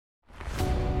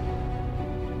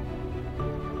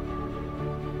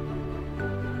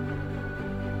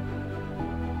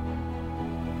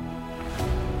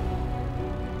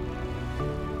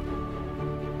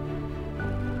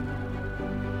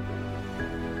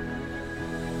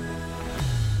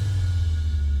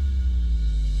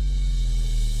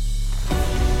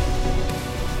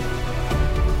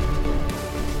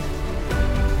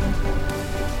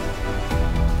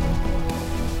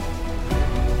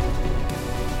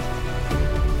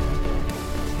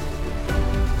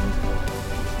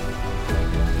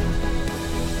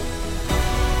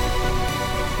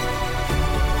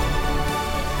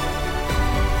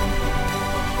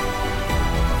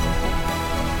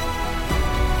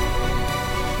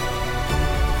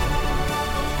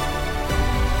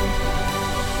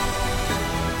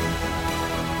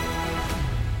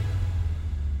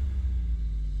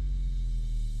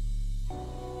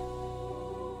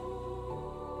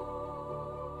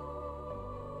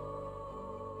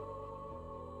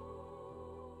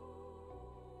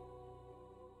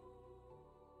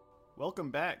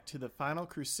Welcome back to the final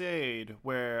Crusade,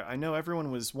 where I know everyone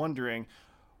was wondering,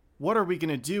 what are we going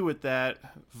to do with that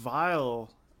vial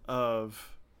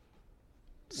of...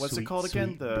 What's it called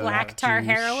again? The black tar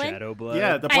heroin? Shadow blood.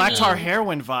 Yeah, the black tar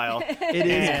heroin vial. It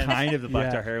is kind of the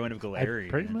black tar heroin of Galarian.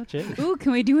 Pretty much it. Ooh,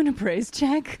 can we do an appraise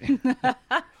check?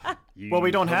 Well,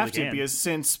 we don't have to, can. because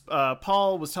since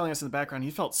Paul was telling us in the background, he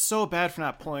felt so bad for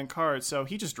not pulling cards, so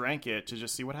he just drank it to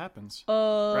just see what happens.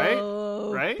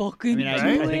 Right? Fucking I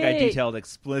think I detailed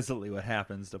explicitly what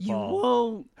happens to You Paul.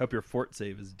 won't. Hope your fort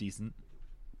save is decent.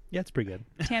 Yeah, it's pretty good.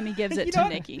 Tammy gives it to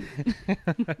Nikki.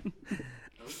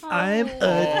 I'm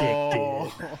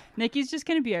addicted. Nikki's just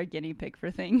going to be our guinea pig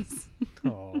for things.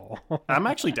 Oh. I'm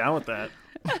actually down with that.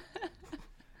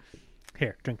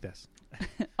 Here, drink this.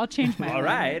 I'll change my All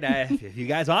mind. right, if you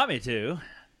guys want me to.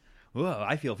 Whoa,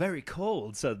 I feel very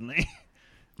cold suddenly.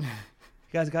 You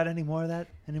guys got any more of that?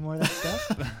 Any more of that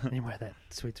stuff? Any more of that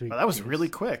sweet. Well, that was really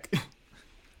quick.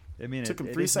 I mean, It took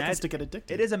him 3 seconds to get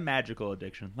addicted. It is a magical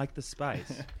addiction, like the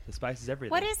spice. The spice is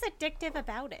everything. What is addictive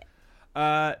about it?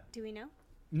 Do we know?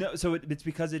 No, so it's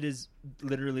because it is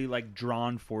literally like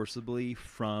drawn forcibly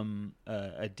from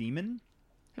a demon.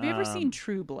 Have you ever seen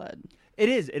True Blood? It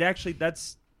is. It actually.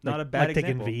 That's not a bad like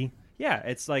taking example. V. Yeah,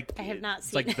 it's like I have not it's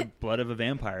seen like it. the blood of a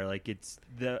vampire. Like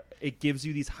it gives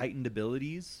you these heightened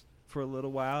abilities for a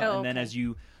little while, Oh, and then okay. as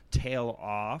you tail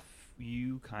off,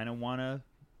 you kind of want to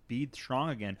be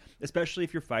strong again. Especially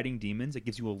if you're fighting demons, it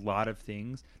gives you a lot of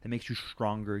things that makes you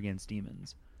stronger against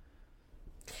demons.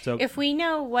 So If we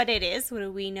know what it is,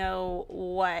 do we know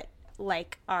what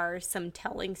are some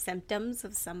telling symptoms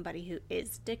of somebody who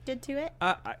is addicted to it?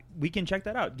 we can check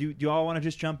that out. Do you all want to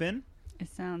just jump in? It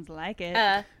sounds like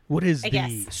it. What is I the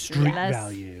guess. street Let's-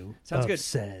 value Sounds of good.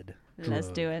 said Let's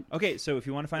drug? do it. Okay, so if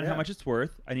you want to find out how Yeah. much it's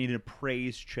worth, I need an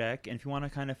appraise check. And if you want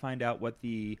to kind of find out what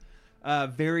the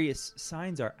various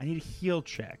signs are, I need a heal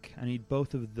check. I need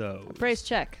both of those. Appraise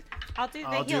check. I'll do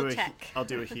the heal check. I'll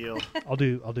do a heal. I'll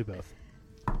do both.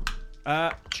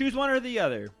 Choose one or the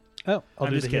other. Oh, I'll I'm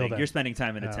do just the heal kidding. then. You're spending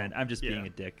time in a No. tent. I'm just Yeah. being a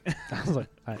dick. I was like,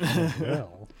 I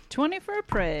will. 20 for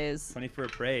appraise. 20 for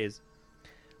appraise.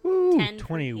 Woo! 10 for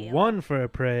 21 for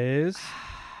appraise.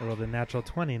 I rolled a natural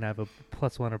 20 and I have a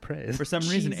 +1 appraise. For some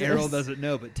reason, Jesus. Errol doesn't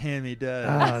know, but Tammy does.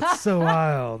 Ah, it's so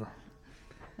wild.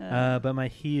 But my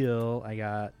heal, I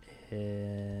got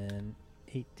an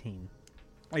 18.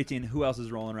 18. Who else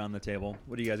is rolling around the table?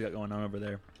 What do you guys got going on over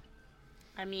there?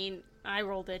 I mean, I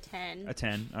rolled a 10. A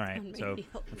 10. All right. On my So,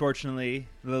 heal. unfortunately,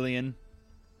 Lillian,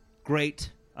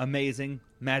 great, amazing,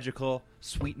 magical,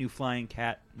 sweet new flying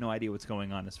cat. No idea what's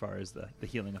going on as far as the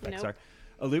healing effects Nope.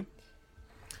 are. Alu?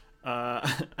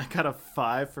 I got a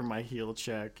 5 for my heal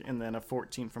check, and then a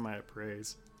 14 for my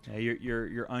appraise. Yeah,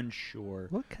 you're unsure.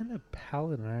 What kind of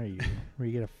paladin are you where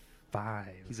you get a 5?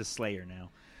 He's a slayer now.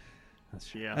 That's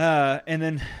true. Yeah. And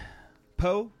then,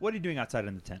 Poe, what are you doing outside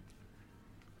in the tent?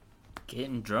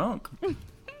 Getting drunk.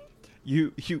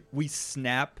 We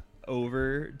snap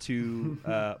over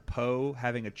to Poe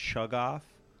having a chug off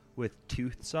with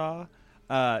Toothsaw.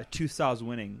 Toothsaw's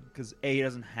winning because he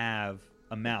doesn't have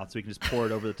a mouth, so he can just pour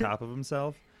it over the top of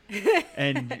himself.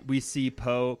 And we see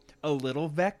Poe a little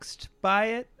vexed by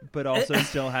it, but also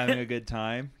still having a good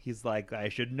time. He's like, I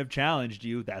shouldn't have challenged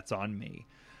you. That's on me.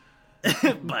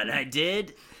 But I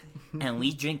did. And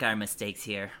we drink our mistakes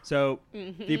here. So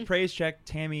the appraise check,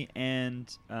 Tammy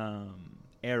and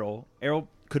Errol. Errol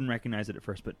couldn't recognize it at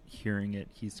first, but hearing it,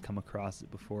 he's come across it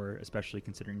before, especially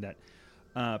considering that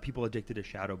people addicted to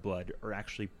shadow blood are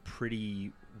actually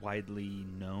pretty widely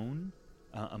known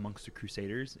amongst the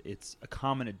Crusaders. It's a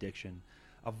common addiction.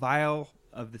 A vial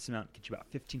of this amount gets you about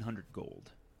 1,500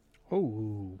 gold.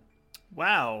 Oh.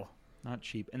 Wow. Not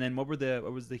cheap. And then what was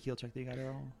the heal check that you got,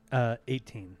 Errol?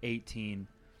 18. 18.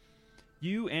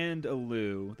 You and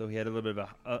Alu, though he had a little bit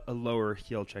of a lower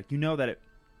heal check, you know that it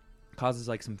causes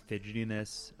like some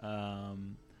fidgetiness.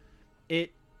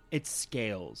 It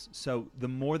scales. So the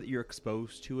more that you're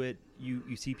exposed to it,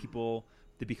 you see people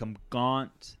that become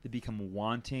gaunt, they become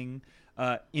wanting.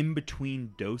 In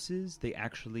between doses, they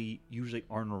actually usually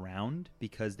aren't around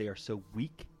because they are so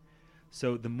weak.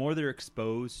 So the more they're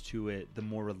exposed to it, the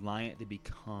more reliant they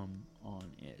become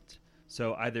on it.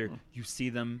 So either you see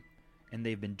them and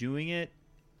they've been doing it,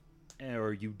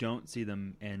 or you don't see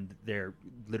them and they're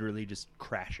literally just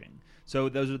crashing. So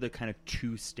those are the kind of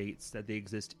two states that they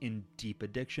exist in deep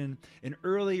addiction. In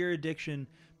earlier addiction,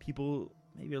 people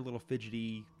maybe a little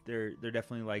fidgety. They're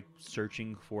definitely like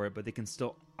searching for it, but they can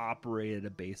still operate at a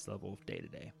base level day to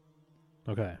day.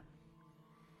 Okay.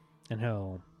 And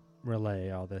he'll relay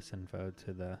all this info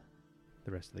to the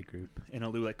the rest of the group. And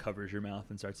Alu like covers your mouth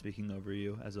and starts speaking over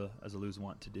you as Alu's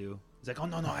wont to do. He's like, "Oh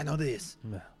no, I know this."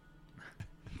 No.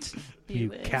 You You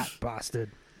wish. cat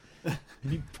bastard.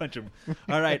 You punch him.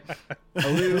 All right,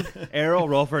 Alu, Errol,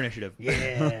 roll for initiative.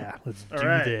 Yeah, let's do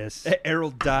right. this. Errol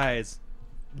dies,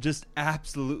 just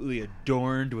absolutely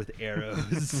adorned with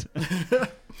arrows.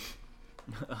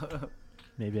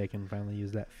 Maybe I can finally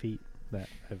use that feat that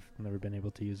I've never been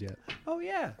able to use yet. Oh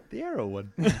yeah, the arrow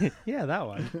one. Yeah, that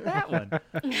one. That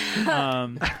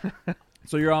one.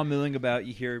 So you're all milling about.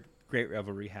 You hear great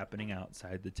revelry happening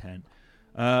outside the tent.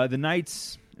 The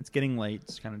night's, it's getting late.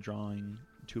 It's kind of drawing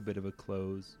to a bit of a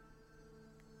close.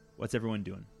 What's everyone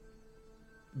doing?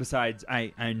 Besides,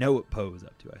 I know what Poe is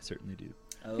up to. I certainly do.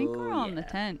 I think we're all in the yeah.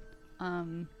 tent.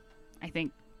 I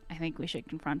think we should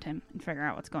confront him and figure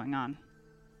out what's going on.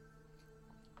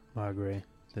 I agree.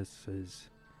 This is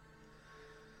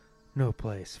no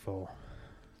place for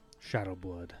shadow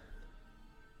blood.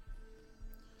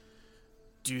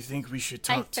 Do you think we should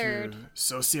I talk to third.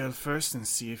 Social first and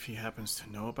see if he happens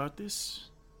to know about this?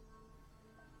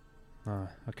 I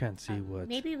can't see what.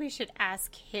 Maybe we should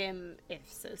ask him if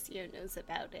Socio knows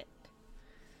about it.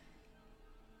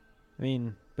 I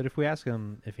mean, but if we ask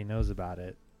him if he knows about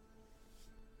it,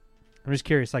 I'm just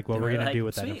curious, like, what Then we're we're gonna like, do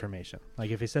with that sweet. information.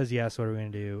 Like, if he says yes, what are we gonna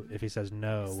do? If he says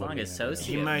no, As what long are we as gonna do?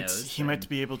 Socio- He might knows, he might then-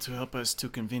 be able to help us to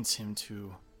convince him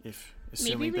to, if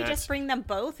assuming Maybe we that just bring them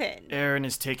both in. Aaron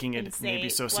is taking and it, maybe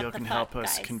say, Social "What the can help fuck,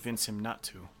 us guys?" convince him not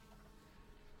to.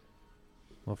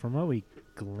 Well, from what we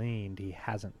gleaned, he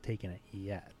hasn't taken it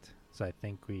yet. So I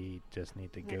think we just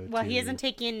need to go. Well, to... he hasn't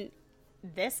taken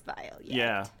this vial yet.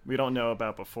 Yeah, we don't know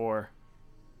about before.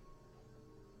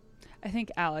 I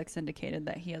think Alex indicated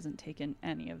that he hasn't taken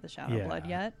any of the shadow Yeah. blood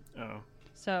yet. Oh.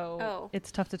 So Oh.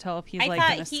 it's tough to tell if he's I like thought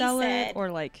gonna he sell said- it or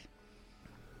like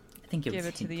I think it give was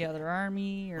it to the other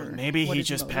army or Well, maybe what he his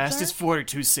just motives passed are. his forward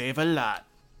to save a lot.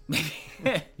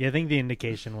 Yeah, I think the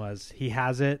indication was he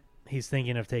has it. He's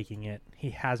thinking of taking it.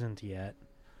 He hasn't yet,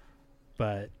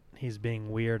 but he's being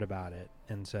weird about it.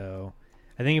 And so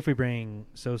I think if we bring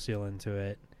Social into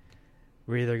it,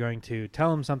 we're either going to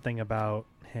tell him something about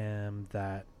him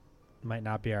that might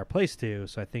not be our place to.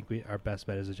 So I think our best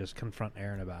bet is to just confront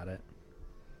Aaron about it.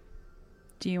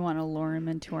 Do you want to lure him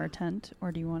into our tent,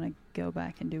 or do you want to go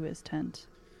back and do his tent?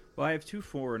 Well, I have 2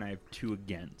 for and I have 2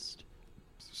 against.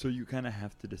 So you kind of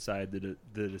have to decide the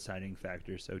deciding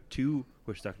factor. So 2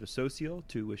 wish to talk to Social,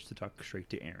 2 wish to talk straight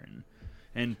to Aaron.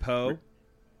 And Poe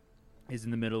is in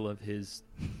the middle of his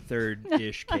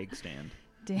third-ish keg stand.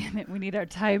 Damn it, we need our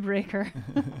tiebreaker.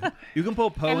 You can pull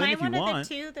Poe Am in I if you one of want.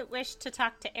 the two that wish to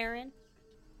talk to Aaron?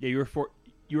 Yeah, you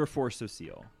were for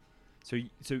Social. So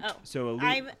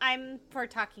Alu- I'm for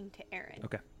talking to Aaron.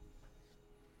 Okay.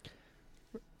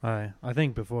 I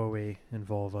think before we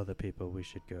involve other people, we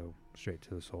should go straight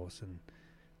to the source and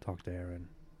talk to Aaron.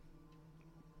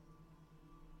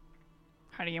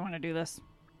 How do you want to do this?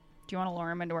 Do you want to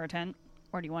lure him into our tent,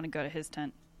 or do you want to go to his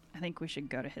tent? I think we should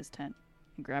go to his tent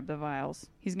and grab the vials.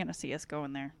 He's going to see us go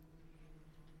in there.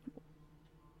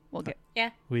 We'll get Yeah.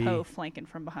 Poe flanking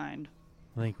from behind.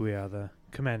 I think we are the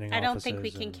commanding I don't think we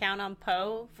officers, can and count on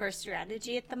Poe for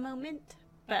strategy at the moment,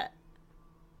 but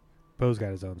Poe's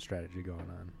got his own strategy going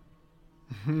on.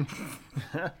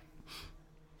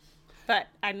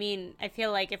 I mean, I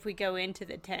feel like if we go into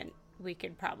the tent, we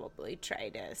could probably try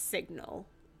to signal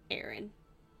Aaron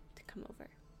to come over.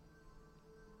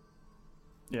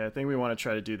 Yeah, I think we want to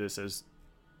try to do this as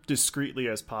discreetly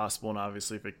as possible, and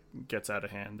obviously if it gets out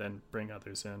of hand, then bring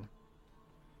others in.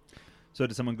 So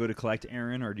does someone go to collect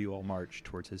Aaron, or do you all march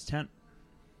towards his tent?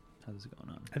 How's it going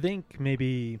on? I think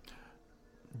maybe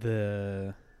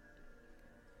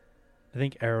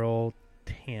Errol,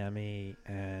 Tammy,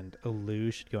 and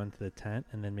Alu should go into the tent,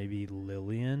 and then maybe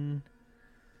Lillian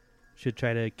should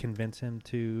try to convince him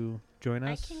to join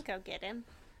us. I can go get him.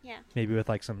 Yeah. Maybe with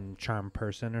like some charm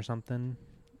person or something,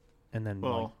 and then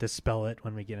Well- like dispel it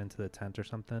when we get into the tent or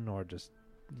something, or just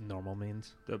normal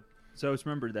means. So it's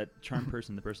remember that charm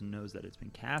person, the person knows that it's been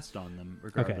cast on them,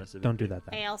 Okay, regardless of don't it do being-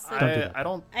 that then. I also Don't do that. I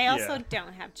don't. I also yeah.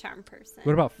 don't have charm person.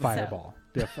 What about So- fireball?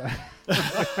 Do you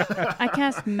have I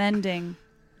cast mending.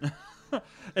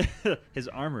 His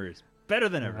armor is better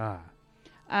than ever.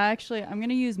 Actually, I'm going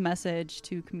to use message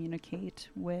to communicate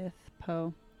with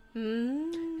Poe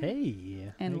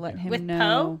Hey. and let him With know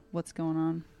Poe? what's going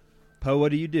on. Poe,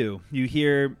 what do? You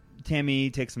hear Tammy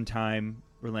take some time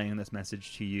relaying this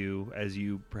message to you as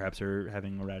you perhaps are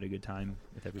having a rather good time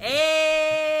with everybody.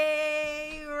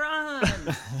 Hey, Ron!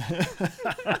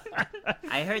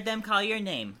 I heard them call your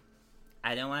name.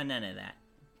 I don't want none of that.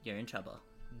 You're in trouble.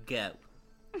 Go.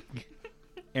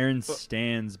 Aaron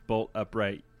stands bolt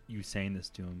upright. you saying this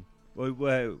to him.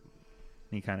 What?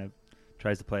 He kind of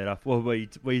tries to play it off. Well, what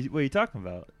are you talking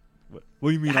about? What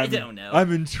do you mean? I don't know.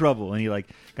 I'm in trouble. And he like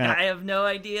kind of. I have no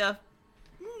idea.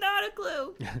 Not a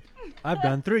clue. I've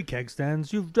done 3 keg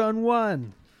stands. You've done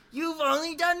 1. You've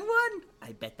only done one.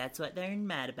 I bet that's what they're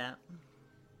mad about.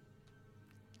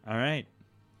 All right.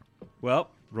 Well,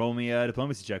 roll me a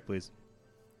diplomacy check, please.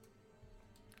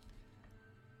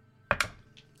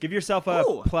 Give yourself a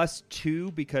Ooh.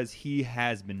 +2 because he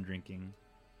has been drinking.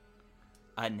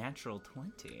 A natural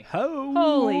 20.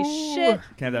 Holy shit.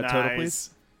 Can I have that total,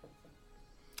 please?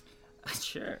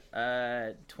 Sure.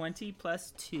 20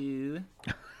 plus 2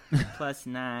 plus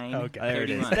 9. Okay, there it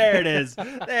is. 31. There it is.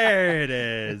 There it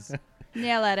is.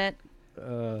 Nail at it.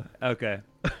 Okay.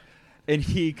 And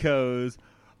he goes,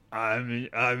 I'm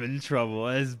in trouble.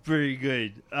 That's pretty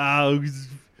good. Oh,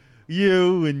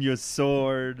 you and your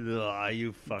sword. Oh,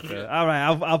 you fucker. All right,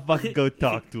 I'll fucking go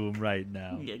talk to him right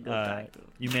now. Yeah, go talk to him.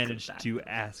 You managed to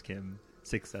ask him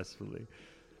successfully.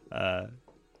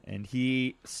 And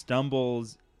he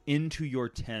stumbles into your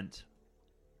tent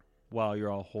while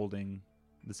you're all holding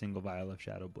the single vial of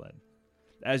shadow blood.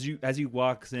 As he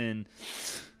walks in,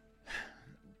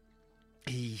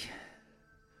 he,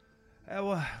 hey,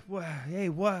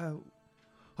 what?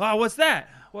 Oh, what's that?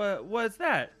 What's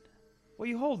that? What are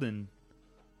you holding?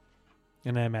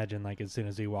 And I imagine, like, as soon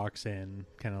as he walks in,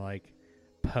 kind of like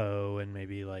Poe and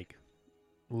maybe like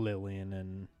Lillian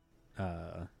and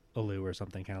Alu or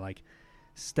something, kind of like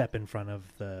step in front of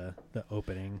the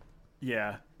opening.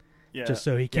 Yeah. Just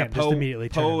so he can't just immediately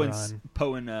turn and run.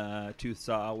 Poe and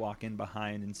Toothsaw walk in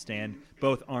behind and stand,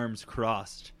 both arms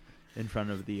crossed, in front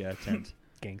of the tent.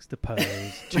 Gangsta pose.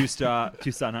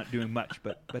 Toothsaw not doing much,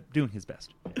 but doing his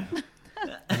best.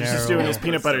 Yeah. He's just doing his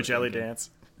peanut butter so jelly good. dance.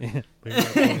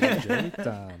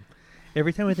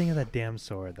 Every time we think of that damn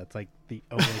sword, that's like the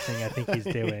only thing I think he's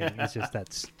doing is just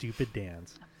that stupid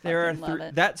dance. There are Fucking love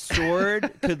it. that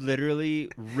sword could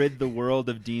literally rid the world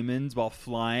of demons while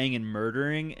flying and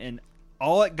murdering, and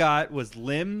all it got was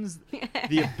limbs,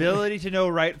 the ability to know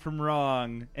right from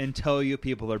wrong, and tell you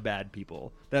people are bad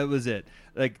people. That was it.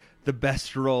 Like the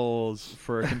best roles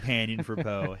for a companion for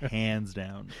Poe, hands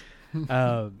down.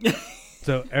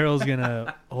 So Errol's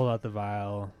gonna hold out the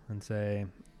vial and say,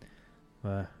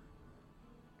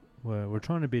 we're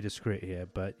trying to be discreet here,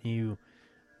 but you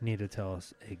need to tell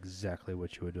us exactly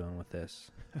what you were doing with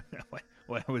this."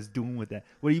 What I was doing with that?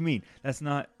 What do you mean? That's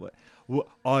not what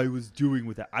I was doing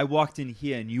with that. I walked in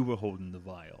here and you were holding the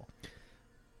vial.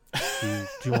 Do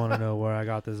you want to know where I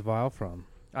got this vial from?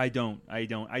 I don't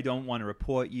want to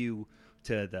report you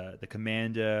to the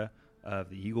commander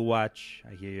of the Eagle Watch.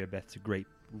 I hear Beth's a great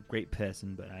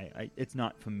person, but it's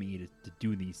not for me to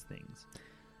do these things.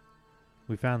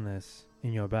 We found this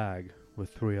in your bag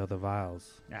with 3 other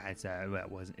vials.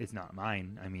 It's not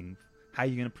mine. I mean, how are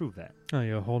you going to prove that? Oh,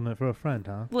 you're holding it for a friend,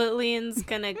 huh? Lillian's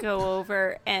gonna go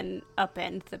over and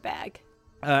upend the bag.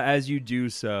 As you do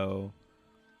so,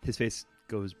 his face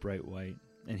goes bright white,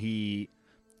 and he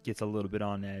gets a little bit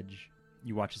on edge.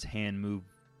 You watch his hand move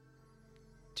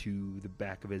to the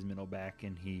back of his middle back,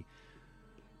 and he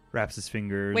wraps his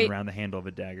fingers around the handle of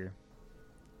a dagger.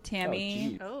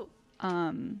 Tammy Oh.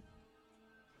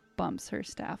 bumps her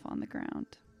staff on the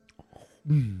ground.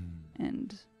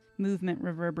 And movement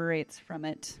reverberates from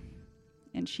it.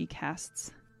 And she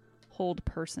casts Hold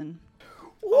Person.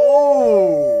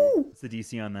 Oh! What's the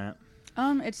DC on that?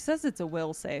 It says it's a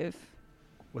will save.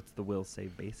 What's the will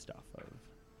save based off of?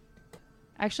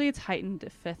 Actually, it's heightened to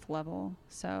 5th level,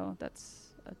 so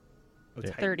that's a Oh,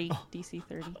 it's 30, DC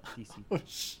 30, DC. Oh,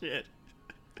 shit.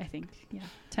 I think. Yeah,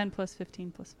 10 plus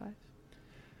 15 plus 5.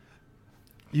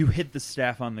 You hit the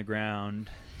staff on the ground.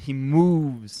 He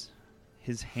moves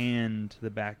his hand to the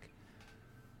back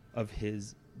of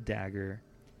his dagger.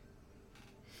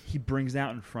 He brings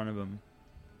out in front of him,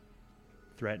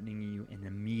 threatening you, and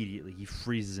immediately he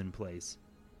freezes in place,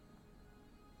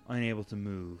 unable to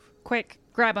move. Quick,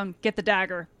 grab him, get the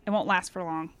dagger. It won't last for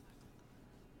long.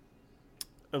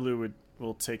 Alu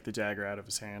will take the dagger out of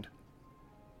his hand.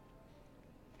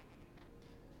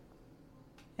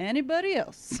 Anybody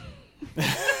else?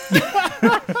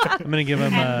 I'm gonna give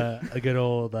him a good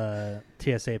old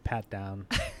TSA pat down.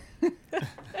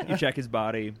 You check his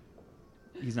body.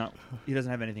 He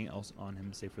doesn't have anything else on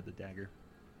him save for the dagger.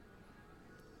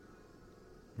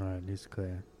 All right, he's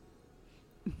clear.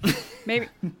 Maybe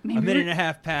A minute and a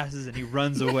half passes and he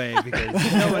runs away because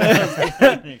no one else is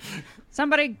happening.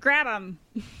 somebody grab him.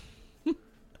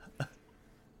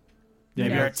 Maybe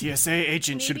Yeah. our TSA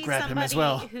agent should Maybe grab him as somebody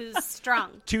well. who's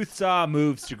strong. Toothsaw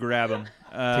moves to grab him.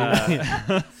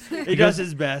 He does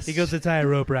his best. He goes to tie a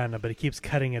rope around him, but he keeps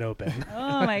cutting it open.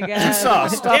 Oh my god.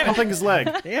 Stop pumping his leg.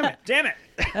 Damn it! Damn it!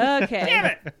 Okay. Damn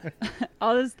it!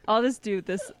 I'll just do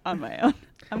this on my own.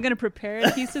 I'm gonna prepare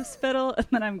adhesive spittle, and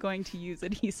then I'm going to use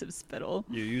adhesive spittle.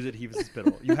 You use adhesive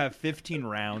spittle. You have 15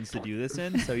 rounds to do this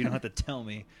in, so you don't have to tell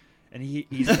me. And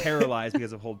he's paralyzed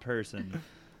because of hold person.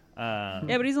 Yeah,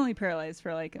 but he's only paralyzed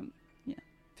for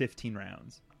 15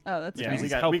 rounds. Oh, that's Yeah, fine. He's we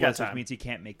got helpless, time. which means he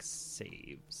can't make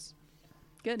saves.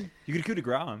 Good. You could coup de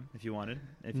grace him if you wanted.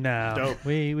 No, Dope.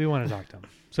 we want to talk to him.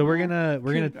 So we're gonna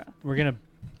Coup de grace.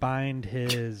 bind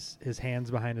his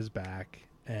hands behind his back,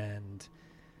 and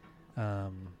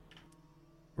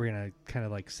we're gonna kind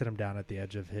of sit him down at the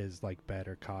edge of his bed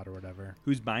or cot or whatever.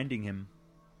 Who's binding him?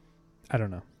 I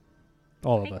don't know.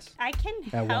 All of us. I can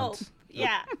At help. once.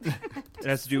 Yeah. It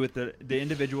has to do with the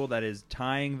individual that is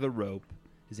tying the rope.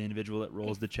 Is the individual that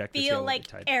rolls the check. To say Feel what like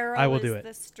they tied. Arrow I will is do it.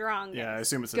 the strongest. Yeah, I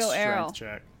assume it's a Go, strength Errol.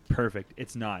 check. Perfect.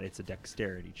 It's not. It's a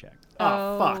dexterity check.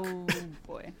 Oh, fuck. Oh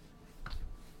boy.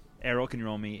 Errol, can you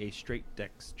roll me a straight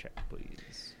dex check,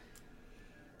 please?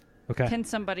 Okay. Can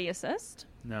somebody assist?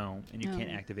 No, and you can't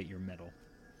No. activate your medal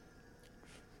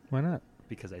Why not?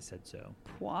 because I said so.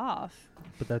 Quaff.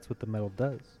 But that's what the metal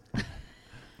does.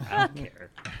 I don't care.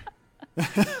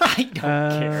 I don't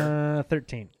care.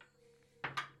 13.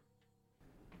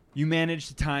 You manage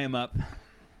to tie him up.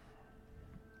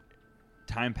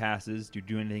 Time passes. Do you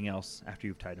do anything else after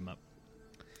you've tied him up?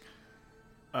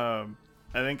 I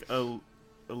think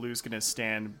Alu's gonna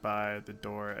stand by the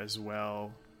door as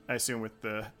well. I assume with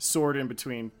the sword in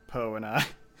between Poe and I,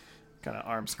 kind of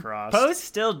arms crossed. Poe's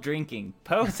still drinking.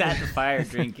 Poe's at the fire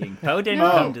drinking. Poe didn't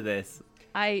come to this.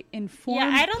 I informed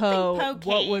I don't think Poe Poe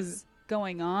what came. was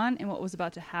going on and what was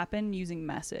about to happen using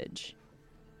message.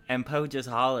 And Poe just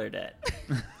hollered at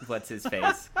what's his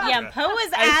face. Yeah, Poe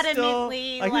was I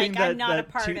adamantly still- I think I'm not a that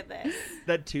part tooth- of this.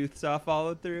 That tooth saw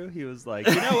followed through. He was like,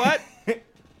 you know what?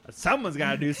 Someone's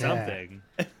got to do something.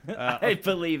 I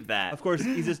believe that. Of course,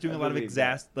 he's just doing I a lot of believe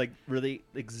that. really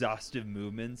exhaustive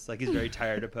movements. He's very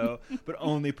tired of Poe, but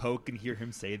only Poe can hear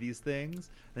him say these things.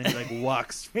 And then he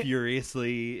walks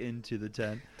furiously into the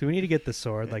tent. Do we need to get the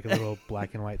sword, a little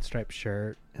black and white striped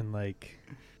shirt, and like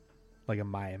a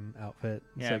mime outfit?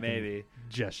 So I Yeah, can maybe.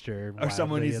 gesture. Or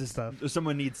someone wildly needs at stuff. or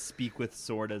someone needs speak with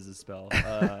sword as a spell.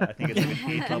 I think it's an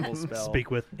 8th level spell. Speak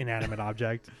with inanimate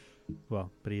object. Well,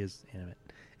 but he is animate.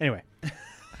 Anyway,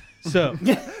 so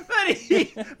but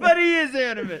he is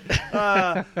animate.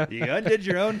 You undid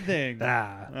your own thing.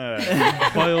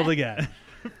 foiled again.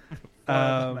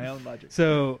 My own logic.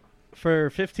 So for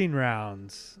 15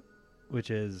 rounds, which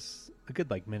is a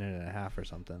good minute and a half or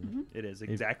something. It is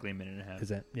exactly a minute and a half. Is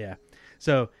it? Yeah.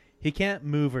 So he can't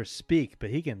move or speak,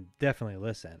 but he can definitely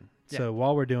listen. Yeah. So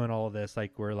while we're doing all of this,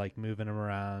 we're moving him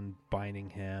around, binding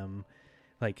him,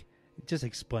 just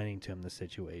explaining to him the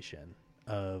situation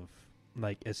of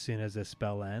as soon as this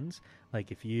spell ends,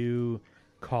 if you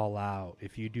call out,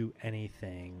 if you do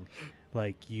anything,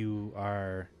 you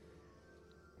are.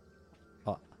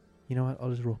 You know what? I'll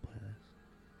just roleplay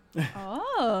this.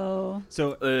 Oh.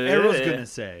 So Errol's gonna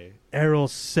say, Errol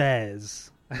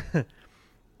says.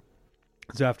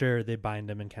 So after they bind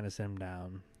him and kind of sit him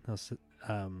down,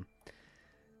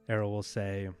 Errol will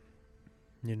say,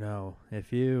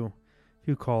 if you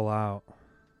call out,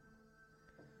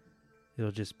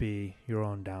 it'll just be your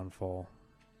own downfall.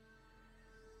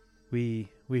 We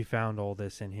found all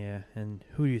this in here, and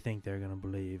who do you think they're gonna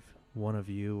believe? One of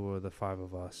you or the 5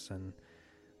 of us? And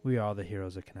we are the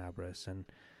heroes of Canabras. And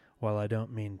while I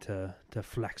don't mean to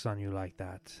flex on you like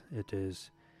that, it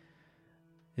is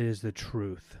the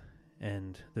truth,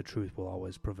 and the truth will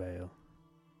always prevail.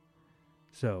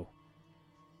 So,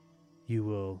 you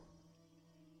will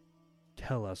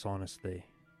tell us honestly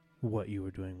what you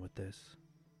were doing with this.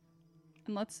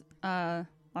 And let's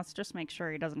just make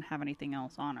sure he doesn't have anything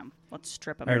else on him. Let's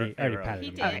strip him. I already Errol. patted He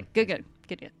him did. down. Okay,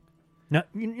 good. No,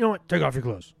 you know what? Take off your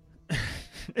clothes.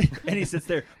 and he sits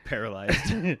there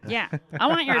paralyzed, Yeah, I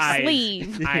want your Eyes.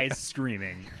 sleeve. eyes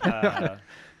screaming. I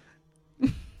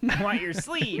want your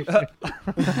sleeve.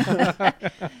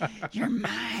 You're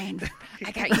mine.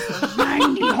 I got you for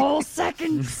 90 whole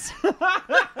seconds.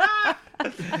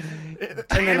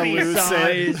 And then Alu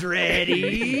said, is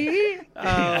ready.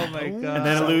 Oh my god! and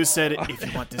then Alu said, if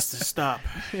you want this to stop,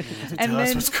 you have to And tell us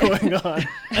then- what's going on.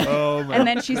 Oh my And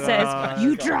then she says,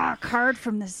 "You draw a card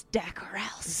from this deck, or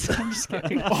else." I'm just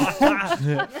kidding.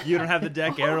 You don't have the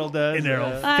deck. Errol does. And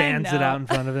Errol I fans it know. out in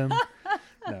front of him.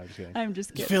 No, I'm just kidding. I'm just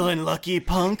You kidding. feeling lucky,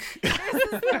 punk? This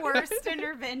is the worst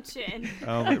intervention.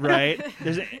 Right.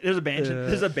 There's a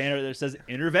banner that says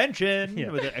intervention Yeah.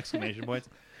 with an exclamation points.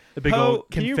 The big Poe, old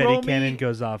can you confetti roll cannon me-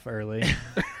 goes off early.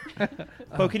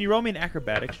 Poe, can you roll me an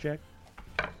acrobatics check?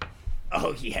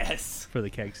 Oh, yes. For the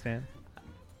keg stand.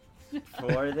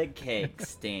 For the cake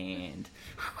stand.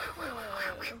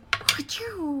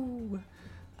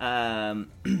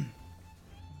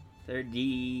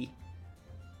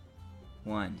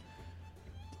 31.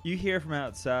 You hear from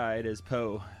outside as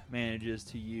Poe manages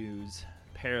to use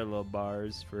parallel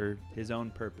bars for his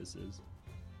own purposes.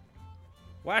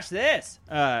 Watch this!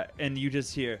 And you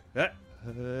just hear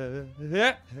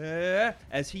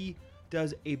as he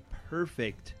does a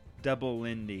perfect double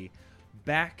Lindy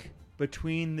back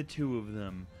between the two of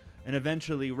them, and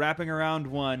eventually wrapping around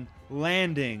one,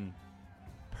 landing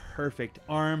perfect,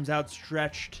 arms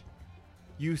outstretched.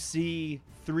 You see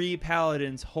 3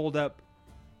 paladins hold up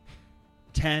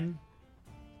 10,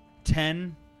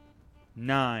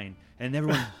 9, and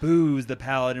everyone boos the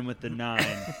paladin with the 9.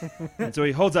 And so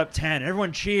he holds up 10,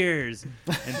 everyone cheers,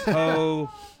 and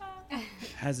Poe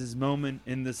has his moment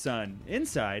in the sun.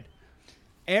 Inside,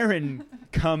 Aaron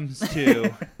comes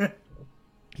to.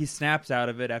 He snaps out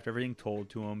of it after everything told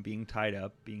to him, being tied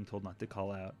up, being told not to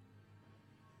call out.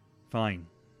 Fine.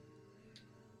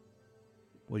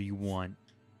 What do you want?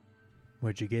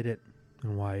 Where'd you get it?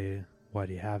 And why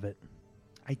do you have it?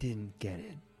 I didn't get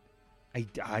it. I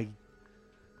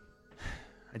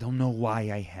don't know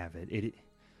why I have it.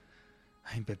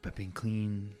 I've been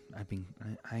clean. I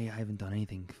haven't done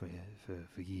anything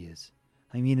for years.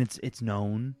 I mean, it's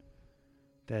known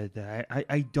that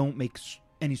I don't make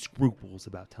any scruples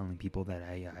about telling people that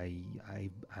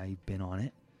I've been on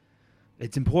it.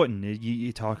 It's important.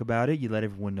 You talk about it. You let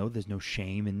everyone know. There's no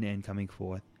shame in coming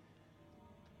forth.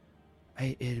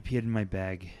 It appeared in my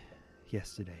bag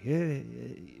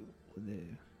yesterday.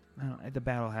 The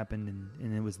battle happened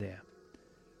and it was there.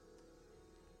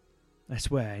 I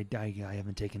swear I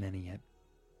haven't taken any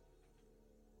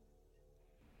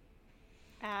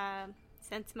yet.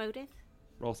 Sense motive?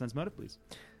 Roll sense motive, please.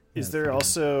 Is there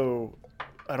also,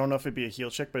 I don't know if it'd be a heal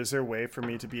check, but is there a way for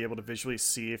me to be able to visually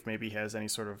see if maybe he has any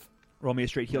sort of... Roll me a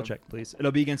straight heal check, please.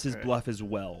 It'll be against his Alright. bluff as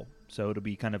well, so it'll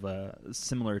be kind of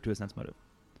similar to a sense motive.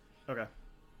 Okay.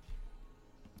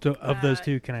 So of those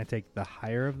two, can I take the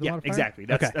higher of the Yeah, modifier? exactly.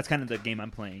 Okay. That's kind of the game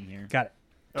I'm playing here. Got it.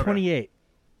 Okay. 28.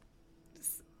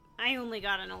 I only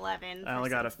got an 11. I for only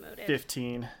got a sense motive.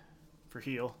 15 for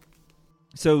heal.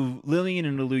 So Lillian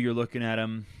and Lulu, you're looking at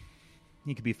him.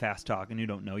 He could be fast talking. You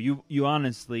don't know. You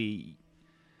honestly,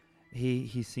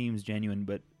 he seems genuine,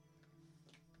 but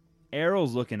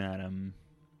Errol's looking at him.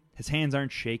 His hands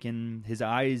aren't shaking. His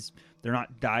eyes, they're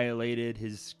not dilated.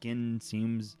 His skin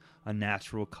seems a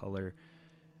natural color.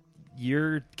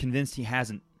 You're convinced he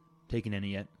hasn't taken any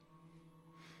yet.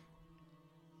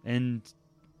 And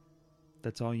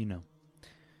that's all you know.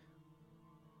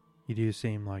 You do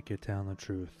seem like you're telling the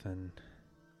truth, and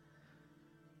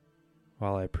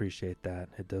while I appreciate that,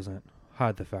 it doesn't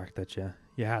hide the fact that you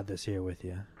had this here with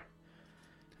you.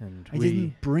 And I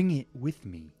didn't bring it with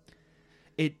me.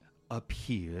 It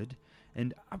appeared,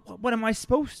 and what am I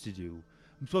supposed to do?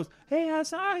 I'm supposed, hey,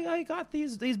 I got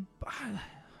these.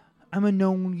 I'm a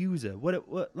known user.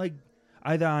 What? Like,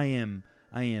 either I am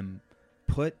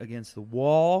put against the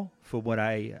wall for what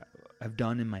I have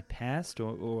done in my past,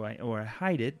 or I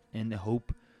hide it and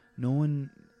hope no one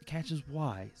catches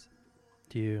wise.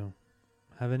 Do you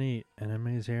have any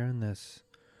enemies here in this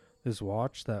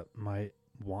watch that might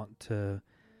want to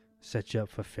set you up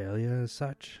for failure as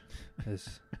such?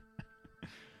 Let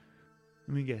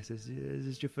me guess. Is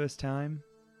this your first time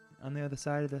on the other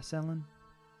side of the selling?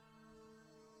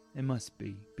 It must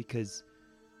be, because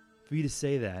for you to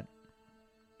say that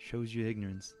shows your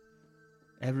ignorance.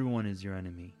 Everyone is your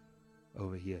enemy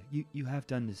over here. You have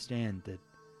to understand that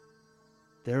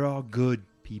there are good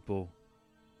people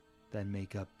that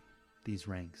make up these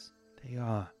ranks. They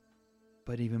are.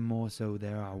 But even more so,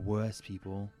 there are worse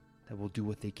people that will do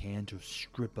what they can to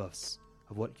strip us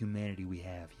of what humanity we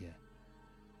have here.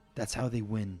 That's how they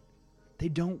win. They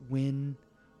don't win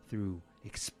through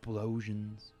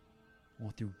explosions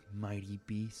or through mighty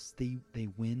beasts. They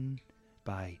win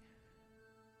by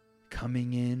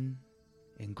coming in,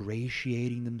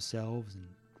 ingratiating themselves, and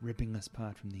ripping us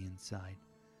apart from the inside.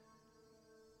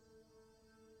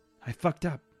 I fucked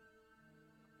up.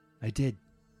 I did,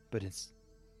 but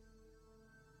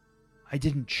I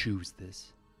didn't choose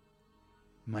this.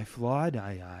 Am I flawed?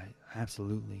 I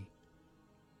absolutely.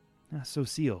 So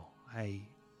Seal, I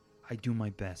do my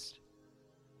best.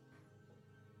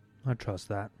 I trust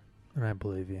that, and I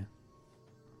believe you.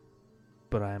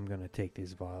 But I am going to take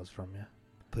these vials from you,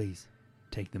 Please,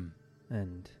 take them.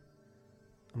 and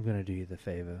I'm going to do you the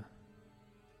favor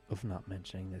of not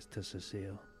mentioning this to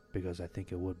Cecile. because I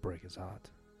think it would break his heart.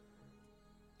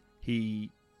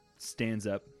 He stands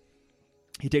up.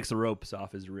 He takes the ropes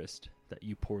off his wrist that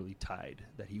you poorly tied,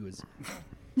 that he was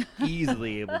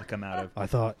easily able to come out of. I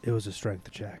thought it was a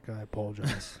strength check. I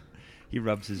apologize. He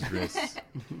rubs his wrists.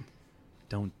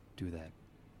 Don't do that.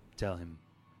 Tell him.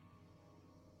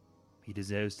 He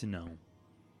deserves to know.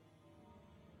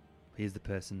 He's the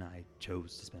person I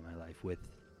chose to spend my life with.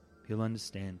 He'll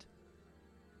understand.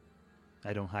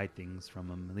 I don't hide things from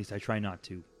him. At least I try not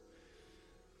to.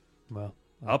 Well,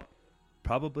 I'll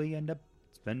probably end up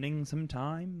spending some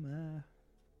time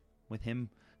with him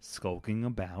skulking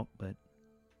about, but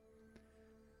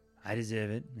I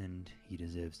deserve it, and he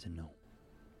deserves to know.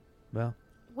 well,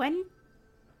 When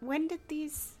did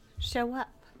these show up?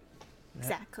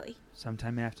 Exactly.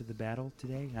 Sometime after the battle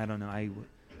today? I don't know. I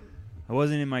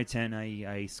wasn't in my tent.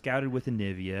 I scouted with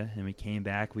Anivia, and we came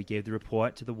back. We gave the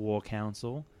report to the War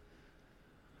Council.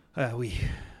 We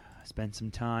spent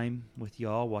some time with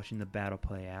y'all watching the battle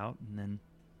play out, and then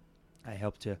I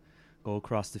helped to go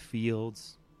across the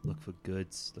fields, look for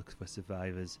goods, look for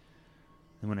survivors.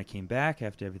 And when I came back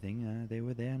after everything, they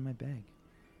were there in my bag.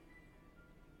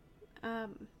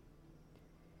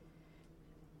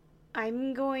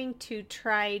 I'm going to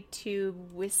try to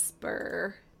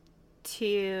whisper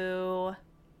to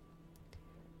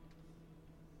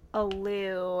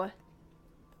Alu,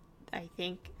 I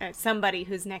think, somebody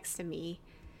who's next to me,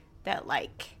 that,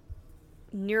 like,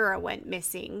 Nura went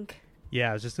missing. yeah,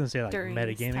 I was just gonna say, like, During this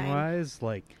metagaming time. wise,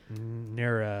 like,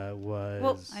 Nira was.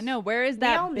 Well, I know. Where is We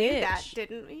that all bitch? knew that,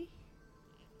 didn't we?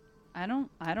 I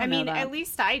don't I know mean, that. at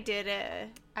least I did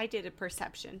a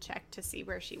perception check to see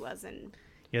where she was, and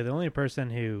Yeah, the only person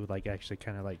who like actually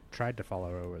kind of like tried to follow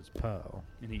her was Poe,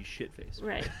 And he's shit-faced.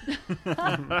 right.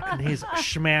 and he's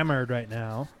schmammered right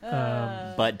now.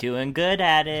 But doing good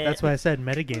at it. That's why I said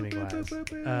metagaming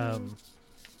wise.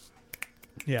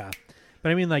 Yeah,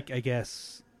 but I mean, like, I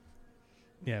guess,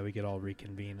 yeah, we could all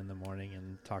reconvene in the morning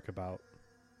and talk about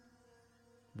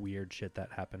weird shit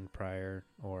that happened prior,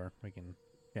 or we can,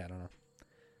 yeah, I don't know.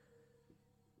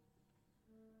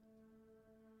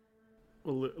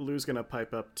 Well, Lou's gonna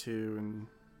pipe up too and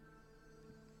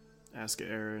ask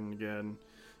Aaron again.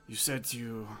 You said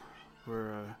you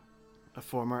were a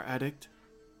former addict?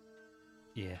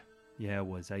 Yeah, I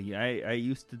was. I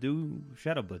used to do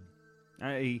Shadowblood.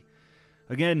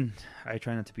 Again, I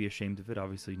try not to be ashamed of it.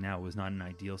 Obviously, now it was not an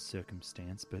ideal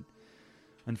circumstance, but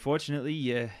unfortunately,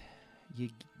 you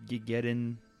get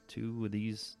into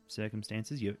these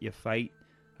circumstances. You fight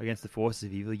against the forces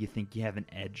of evil. You think you have an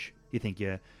edge. You think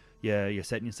you're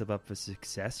setting yourself up for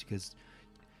success because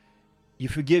you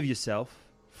forgive yourself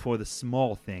for the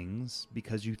small things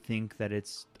because you think that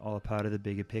it's all a part of the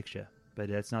bigger picture. But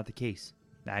that's not the case.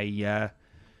 I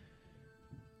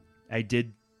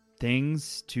did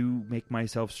things to make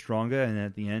myself stronger, and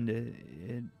at the end,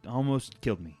 it almost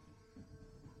killed me.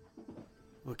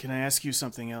 Well, can I ask you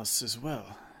something else as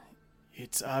well?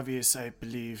 It's obvious, I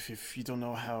believe, if you don't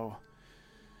know how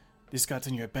this got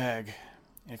in your bag,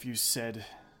 if you said,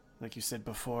 like you said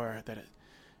before, that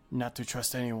not to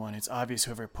trust anyone, it's obvious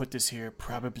whoever put this here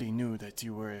probably knew that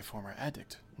you were a former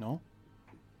addict, no?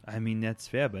 I mean, that's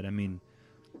fair, but I mean,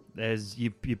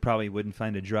 you probably wouldn't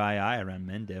find a dry eye around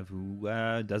Mendev who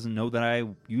doesn't know that I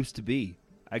used to be.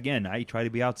 Again, I try to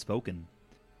be outspoken.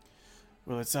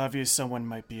 Well, it's obvious someone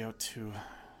might be out to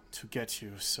get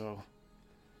you, so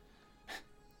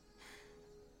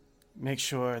make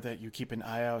sure that you keep an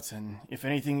eye out, and if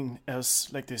anything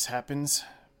else like this happens,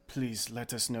 please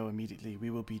let us know immediately. We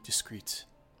will be discreet.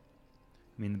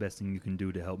 I mean, the best thing you can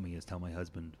do to help me is tell my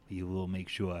husband. He will make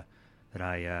sure that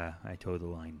I toe the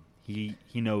line. He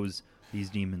knows these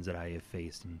demons that I have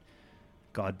faced, and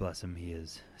God bless him, he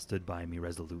has stood by me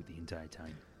resolute the entire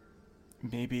time.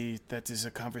 Maybe that is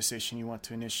a conversation you want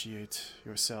to initiate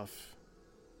yourself,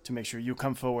 to make sure you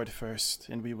come forward first,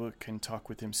 and we can talk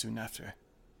with him soon after.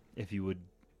 If you would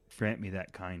grant me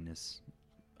that kindness,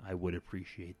 I would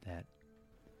appreciate that.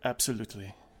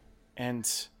 Absolutely. And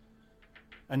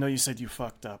I know you said you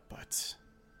fucked up, but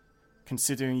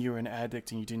considering you were an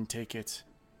addict and you didn't take it,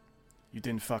 you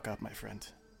didn't fuck up, my friend.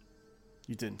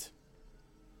 You didn't.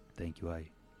 Thank you. I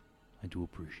do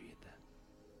appreciate that.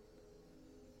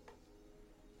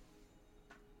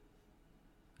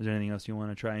 Is there anything else you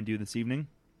want to try and do this evening?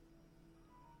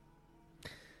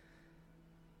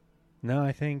 No,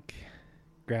 I think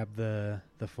grab the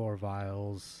 4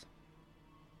 vials,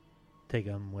 take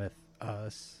them with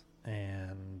us,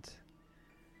 and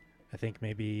I think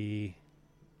maybe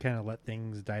kind of let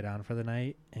things die down for the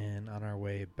night, and on our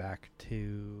way back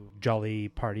to jolly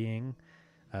partying,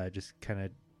 just kind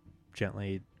of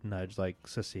gently nudge like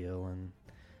Cecile and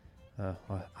Well,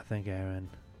 I think Aaron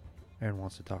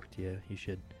wants to talk to you. You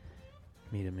should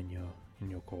meet him in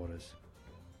your quarters,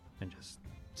 and just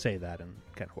say that and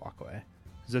kind of walk away.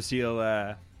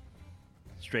 Zosiel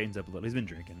straightens up a little. He's been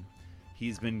drinking.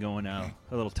 He's been going a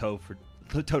little toe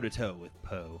to toe with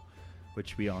Poe,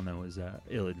 which we all know is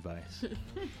ill advice.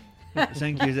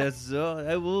 Thank you. That's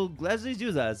I will gladly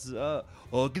do that.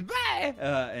 Goodbye.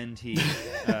 And he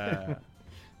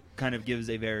kind of gives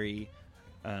a very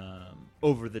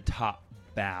over the top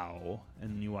bow,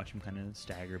 and you watch him kind of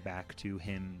stagger back to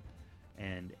him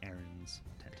and Aaron's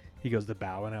tent. He goes to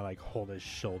bow, and I like hold his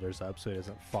shoulders up so he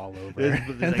doesn't fall over, There's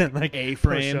and like then like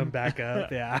A-frame. push him back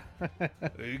up. Yeah,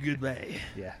 Goodbye.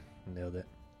 yeah, nailed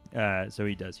it. So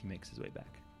he does. He makes his way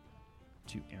back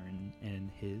to Aaron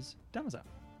and his domicile.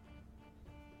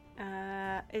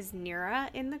 Is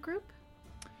Nira in the group?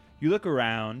 You look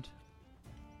around,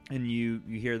 and you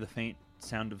hear the faint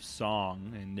sound of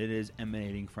song, and it is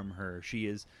emanating from her. She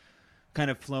is kind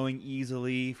of flowing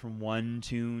easily from one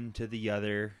tune to the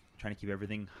other, trying to keep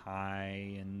everything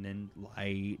high and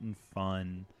light and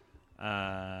fun.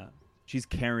 She's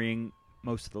carrying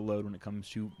most of the load when it comes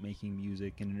to making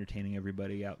music and entertaining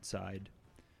everybody outside.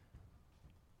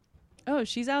 Oh,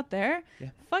 she's out there? Yeah.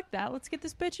 Fuck that. Let's get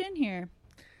this bitch in here.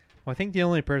 Well, I think the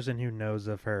only person who knows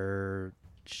of her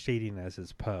shadiness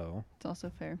is Poe. It's also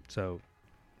fair. So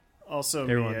Also,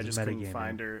 me, I Everyone's just couldn't metagaming.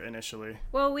 find her initially.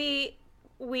 Well, we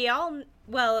all,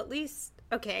 well, at least,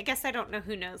 okay, I guess I don't know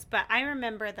who knows, but I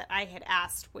remember that I had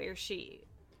asked where she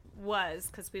was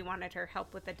because we wanted her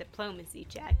help with a diplomacy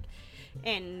check,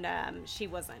 and she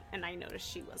wasn't, and I noticed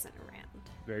she wasn't around.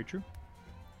 Very true.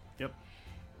 Yep.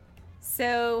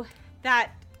 So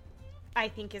that, I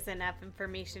think, is enough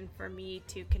information for me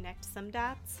to connect some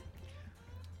dots,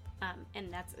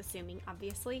 and that's assuming,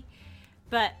 obviously.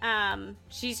 But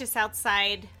she's just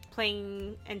outside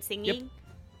playing and singing.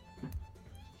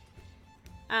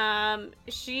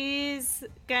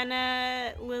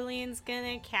 Lillian's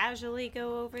gonna casually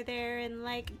go over there and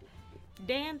like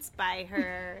dance by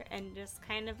her and just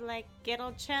kind of like get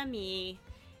all chummy.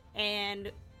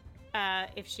 And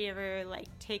if she ever like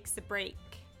takes a break,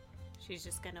 she's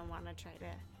just gonna want to try to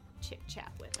chit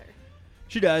chat with her.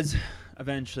 She does.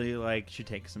 Eventually, like, she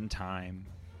takes some time.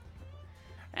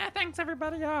 Thanks,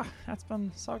 everybody. That's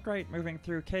been so great moving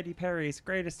through Katy Perry's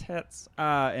greatest hits.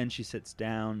 And she sits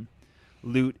down,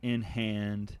 lute in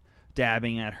hand,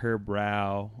 dabbing at her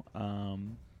brow,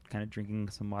 kind of drinking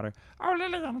some water. Oh,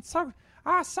 Lillian, it's so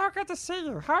good to see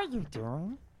you. How are you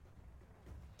doing?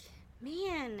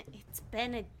 Man, it's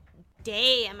been a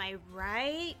day, am I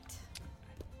right?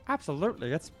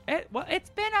 Absolutely. It's been it's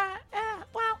been a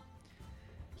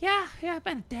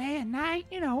day and night.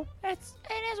 You know, it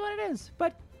is what it is.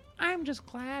 But I'm just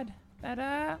glad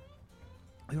that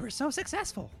we were so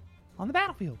successful on the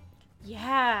battlefield.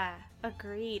 Yeah,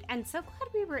 agreed. And so glad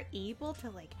we were able to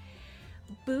like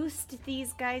boost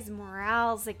these guys'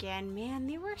 morales again. Man,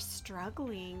 they were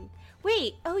struggling.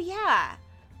 Wait, oh yeah.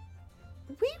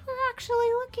 We were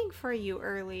actually looking for you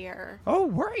earlier. Oh,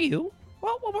 were you?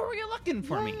 Well, what were you looking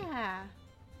for me? Yeah.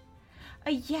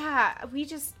 Yeah, we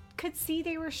just could see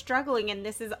they were struggling, and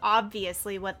this is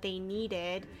obviously what they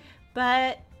needed.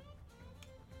 But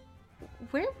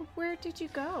where did you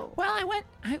go? Well, I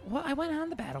went on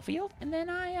the battlefield, and then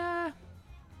I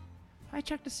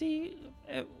checked to see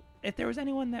if there was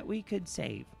anyone that we could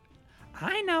save.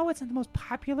 I know it's not the most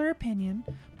popular opinion,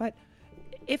 but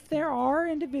if there are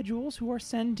individuals who are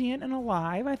sentient and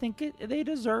alive, I think they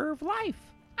deserve life.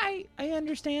 I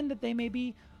understand that they may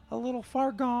be a little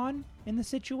far gone in the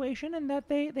situation, and that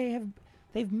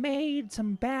they've made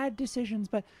some bad decisions.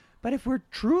 But if we're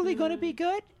truly going to be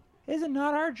good, is it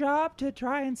not our job to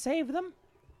try and save them?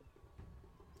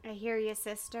 I hear you,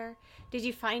 sister. Did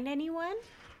you find anyone?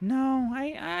 No,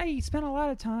 I spent a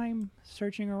lot of time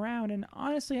searching around, and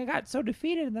honestly, I got so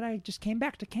defeated that I just came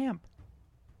back to camp.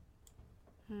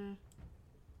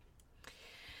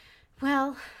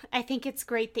 Well, I think it's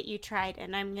great that you tried,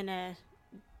 and I'm gonna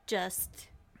just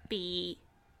be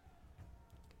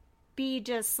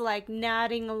just like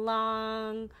nodding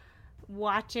along,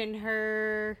 watching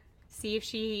her, see if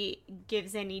she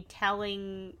gives any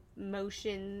telling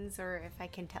motions, or if I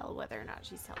can tell whether or not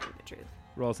she's telling the truth.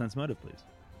 Roll sense motive, please.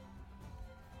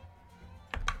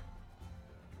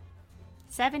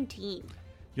 17.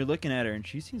 You're looking at her, and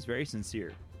she seems very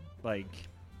sincere. Like,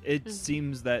 it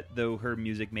seems that though her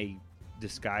music may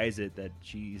disguise it, that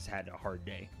she's had a hard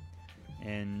day.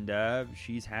 And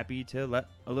she's happy to let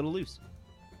a little loose.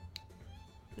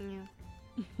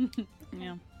 Yeah.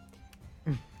 Yeah.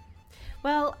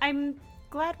 Well, I'm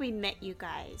glad we met you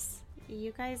guys.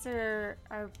 You guys are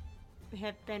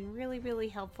have been really, really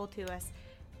helpful to us.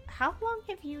 How long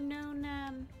have you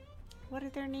known, what are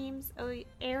their names? Oh,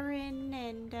 Aaron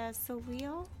and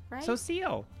Salil, right? So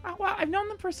Seal. Well, I've known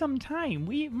them for some time.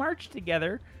 We marched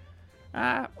together.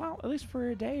 Well, at least for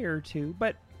a day or two.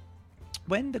 But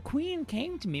when the queen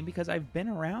came to me, because I've been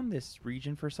around this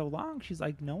region for so long, she's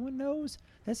like, no one knows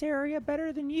this area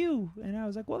better than you. And I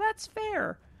was like, well, that's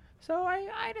fair. So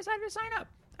I decided to sign up.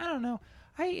 I don't know.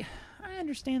 I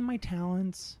understand my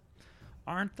talents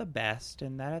aren't the best,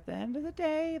 and that at the end of the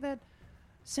day, that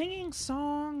singing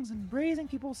songs and raising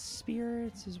people's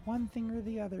spirits is one thing or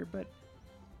the other, but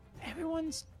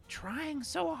everyone's trying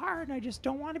so hard, and I just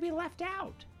don't want to be left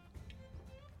out.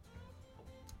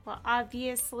 Well,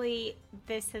 obviously,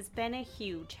 this has been a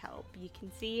huge help. You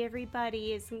can see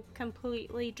everybody is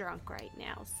completely drunk right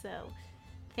now, so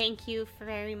thank you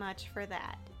very much for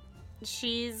that.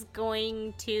 She's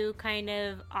going to kind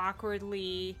of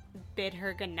awkwardly bid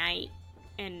her goodnight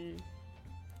and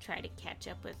try to catch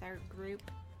up with our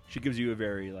group. She gives you a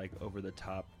very, like,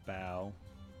 over-the-top bow.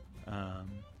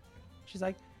 She's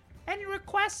like, any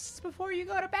requests before you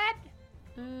go to bed?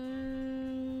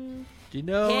 Do you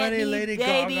know Hit any me, Lady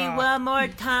baby, Gaga? one more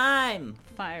time.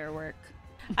 Firework.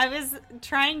 I was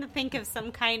trying to think of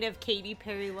some kind of Katy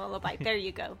Perry lullaby. There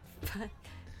you go.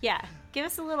 Yeah, give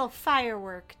us a little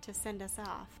firework to send us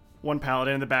off. One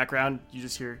paladin in the background, you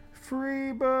just hear,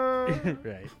 free bird.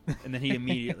 Right. And then he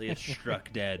immediately is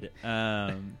struck dead.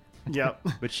 Yep.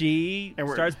 But she And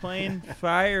we're- starts playing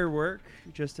firework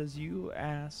just as you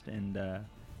asked, and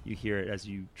you hear it as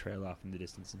you trail off in the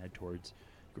distance and head towards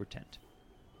your tent.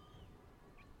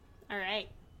 All right.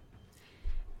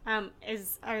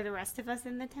 Are the rest of us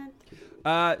in the tent?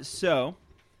 So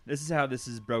this is how this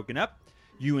is broken up.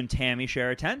 You and Tammy share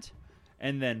a tent,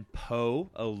 and then Poe,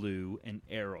 Alu, and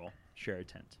Errol share a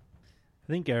tent.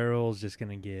 I think Errol's just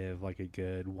gonna give like a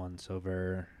good once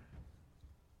over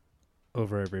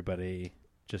everybody,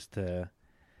 just to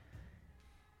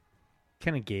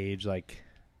kind of gauge, like,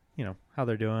 you know, how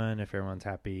they're doing, if everyone's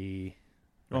happy,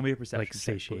 Roll me a perception like check,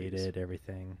 please. satiated,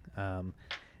 everything. And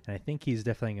I think he's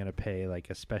definitely gonna pay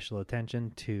like a special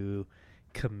attention to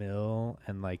Camille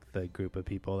and like the group of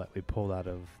people that we pulled out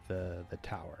of the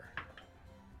tower.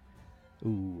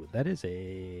 Ooh, that is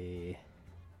a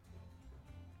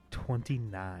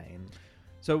 29.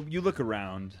 So you look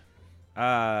around.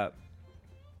 To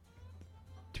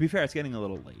be fair, it's getting a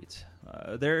little late.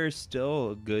 There's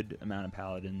still a good amount of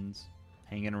paladins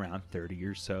hanging around, 30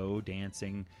 or so,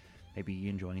 dancing, maybe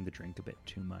enjoying the drink a bit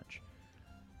too much.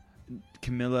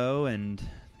 Camillo and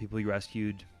people you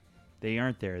rescued, they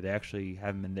aren't there. They actually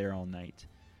haven't been there all night.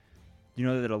 You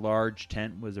know that a large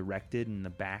tent was erected in the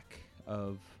back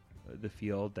of the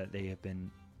field that they have been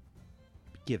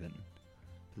given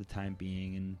for the time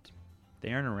being, and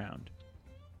they aren't around.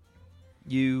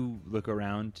 You look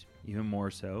around even more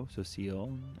so. Cecile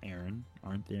and Aaron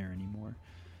aren't there anymore.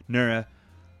 Nura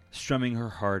strumming her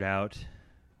heart out.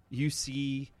 You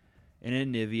see an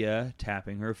Anivia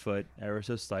tapping her foot ever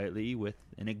so slightly with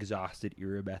an exhausted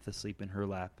Irabeth asleep in her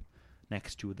lap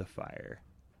next to the fire.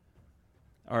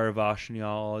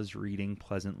 Aravashnial is reading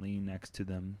pleasantly next to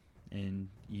them, and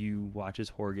you watch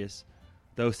as Horgus,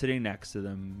 though sitting next to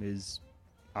them, is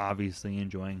obviously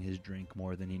enjoying his drink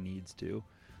more than he needs to.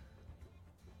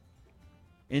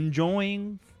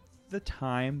 Enjoying the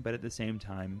time, but at the same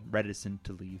time reticent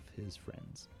to leave his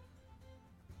friends.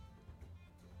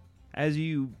 As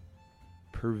you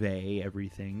purvey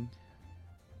everything,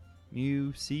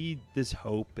 you see this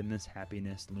hope and this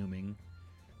happiness looming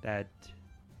that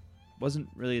wasn't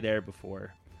really there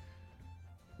before.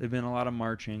 There's been a lot of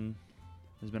marching,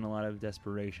 there's been a lot of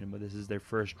desperation, but this is their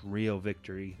first real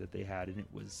victory that they had, and it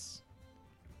was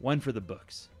one for the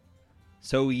books.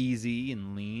 So easy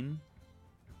and lean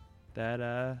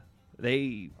that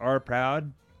they are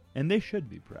proud, and they should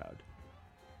be proud.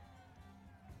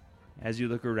 As you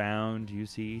look around, you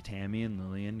see Tammy and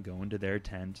Lillian go into their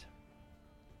tent,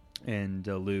 and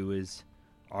Lou is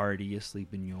already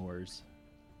asleep in yours.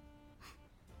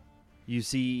 You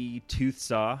see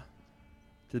Toothsaw,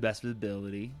 to the best of his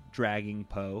ability, dragging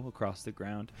Poe across the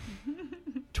ground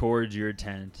towards your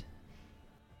tent.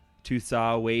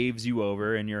 Toothsaw waves you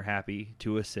over, and you're happy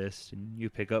to assist, and you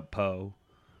pick up Poe.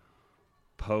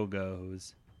 Poe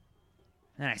goes,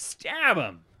 and I stab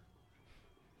him.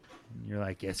 And you're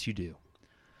like, yes, you do.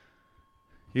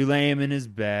 You lay him in his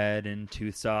bed, and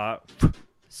Toothsaw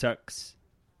sucks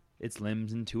its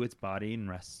limbs into its body and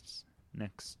rests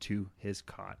next to his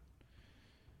cot.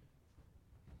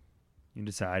 You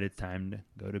decide it's time to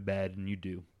go to bed, and you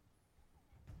do.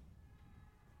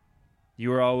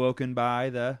 You are all woken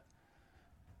by the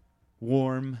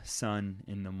warm sun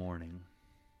in the morning.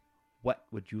 What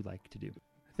would you like to do?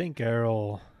 I think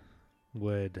Errol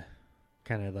would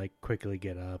kind of like quickly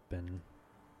get up and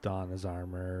don his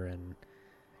armor and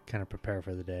kind of prepare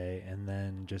for the day, and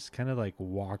then just kind of like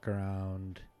walk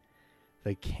around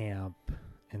the camp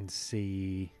and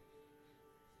see,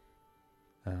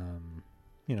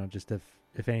 just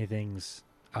if anything's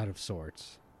out of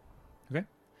sorts.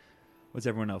 What's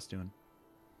everyone else doing?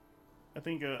 I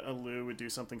think a Lou would do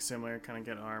something similar, kind of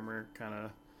get armor, kind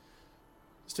of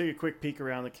just take a quick peek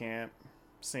around the camp.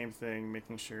 Same thing,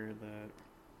 making sure that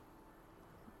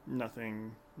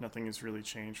nothing has really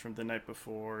changed from the night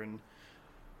before, and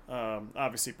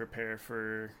obviously prepare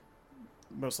for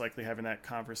most likely having that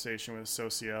conversation with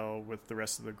Sociel with the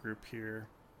rest of the group here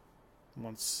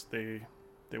once they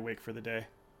wake for the day.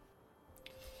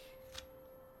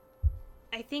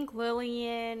 I think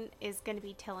Lillian is going to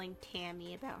be telling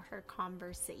Tammy about her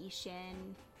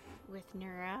conversation with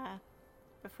Nura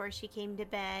before she came to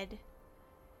bed.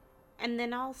 And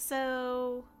then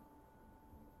also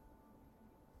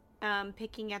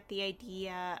picking at the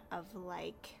idea of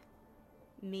like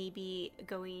maybe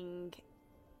going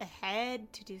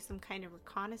ahead to do some kind of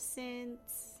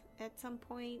reconnaissance at some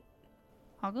point.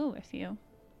 I'll go with you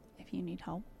if you need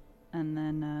help. And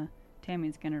then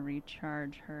Tammy's going to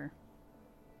recharge her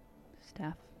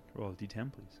staff. Roll a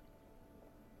d10, please.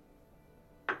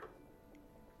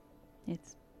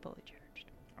 It's fully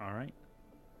charged. All right.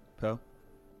 Poe?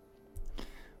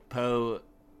 Poe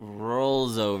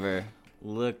rolls over,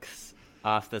 looks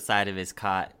off the side of his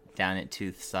cot down at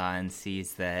Toothsaw, and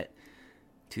sees that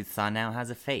Toothsaw now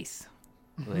has a face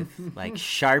with like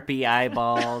Sharpie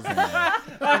eyeballs and a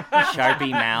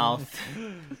Sharpie mouth.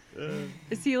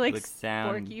 Is he like Looks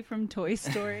down. Sporky from Toy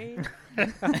Story?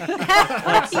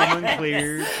 Like someone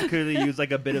clearly used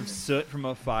like a bit of soot from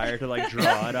a fire to like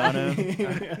draw it on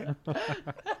him.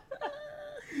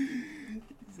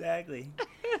 Exactly.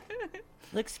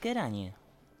 Looks good on you.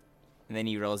 And then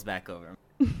he rolls back over.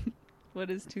 What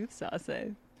does Toothsaw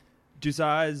say?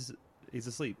 Dusai's he's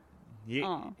asleep.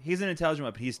 Aw. He's an intelligent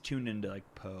one, but he's tuned into like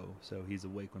Poe, so he's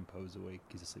awake when Poe's awake.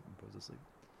 He's asleep when Poe's asleep.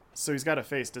 So he's got a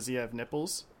face. Does he have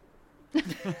nipples?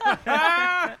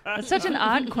 That's such an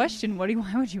odd question. Why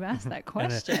would you ask that And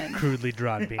question? a crudely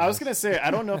drawn penis. I was going to say,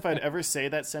 I don't know if I'd ever say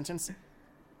that sentence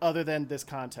other than this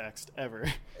context, ever.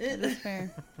 That's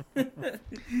fair.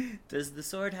 Does the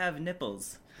sword have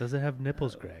nipples? Does it have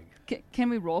nipples, Greg? Can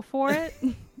we roll for it?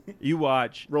 You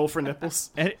watch Roll for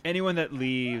nipples. anyone that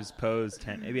leaves Poe's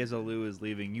tent, maybe as Lou is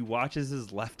leaving, you watch as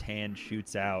his left hand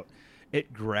shoots out.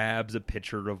 It grabs a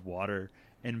pitcher of water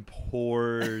and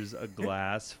pours a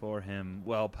glass for him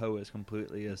while Poe is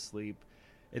completely asleep.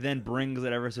 It then brings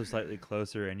it ever so slightly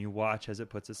closer, and you watch as it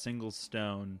puts a single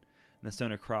stone, and the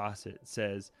stone across it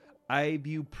says,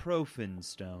 ibuprofen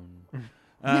stone.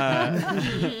 And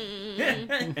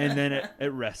then it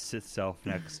rests itself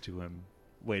next to him,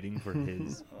 waiting for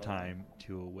his time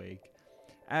to awake.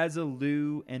 As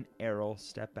Lou and Errol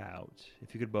step out,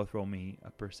 if you could both roll me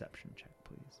a perception check,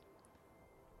 please.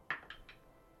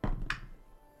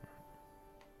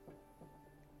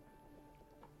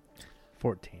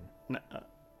 14.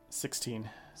 16.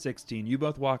 16. You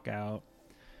both walk out.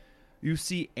 You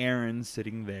see Aaron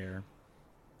sitting there.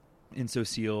 And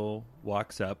Sociel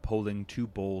walks up holding 2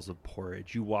 bowls of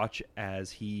porridge. You watch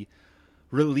as he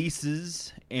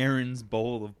releases Aaron's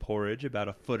bowl of porridge about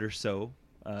a foot or so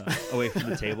away from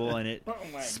the table, and it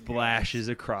splashes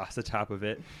across the top of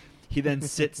it. He then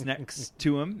sits next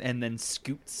to him and then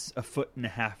scoots a foot and a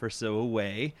half or so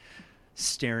away,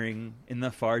 staring in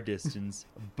the far distance,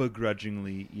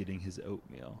 begrudgingly eating his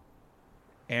oatmeal.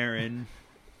 Aaron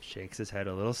shakes his head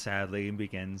a little sadly and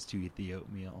begins to eat the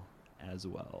oatmeal as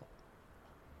well.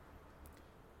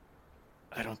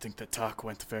 I don't think the talk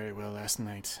went very well last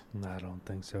night. No, I don't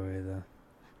think so either.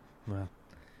 Well,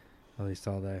 at least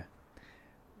all the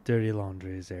dirty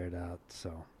laundry is aired out,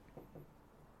 so.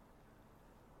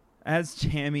 As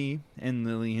Tammy and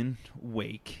Lillian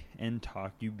wake and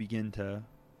talk, you begin to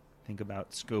think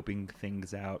about scoping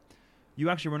things out. You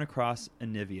actually run across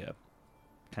Anivia,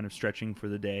 kind of stretching for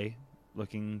the day,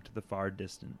 looking to the far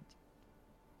distance.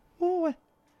 Oh,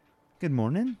 good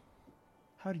morning.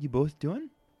 How are you both doing?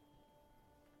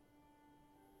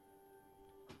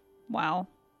 Wow.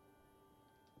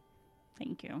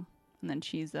 Thank you. And then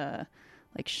she's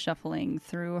like shuffling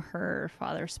through her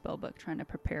father's spell book, trying to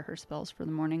prepare her spells for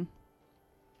the morning.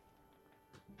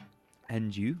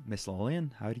 And you, Miss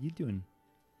Lillian, how are you doing?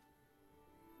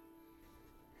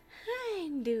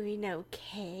 I'm doing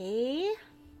okay.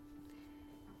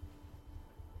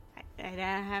 I don't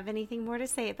have anything more to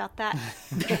say about that.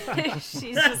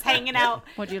 She's just hanging out,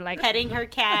 Would you like? petting her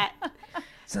cat.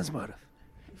 Sense motive.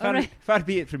 Far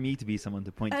be it from me to be someone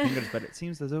to point fingers, but it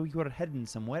seems as though you are heading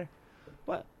somewhere.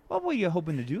 What were you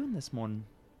hoping to do in this morning?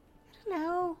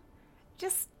 No,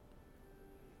 just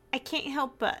I can't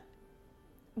help but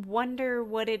wonder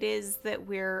what it is that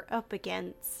we're up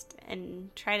against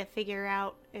and try to figure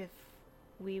out if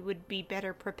we would be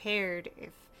better prepared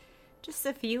if just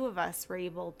a few of us were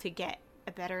able to get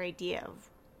a better idea of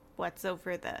what's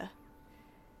over the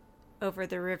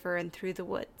river and through the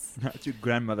woods. To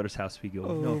grandmother's house we go.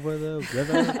 No. Over the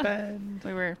river bend.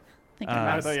 We were thinking I I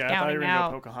about thought you scouting were going to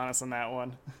out. go Pocahontas on that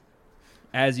one.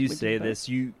 As you We say did that. this,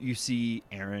 you see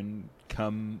Aaron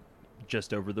come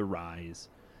just over the rise.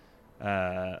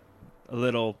 A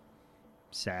little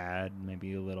sad,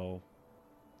 maybe a little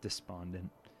despondent.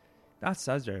 That's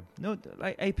Azra. No,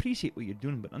 I appreciate what you're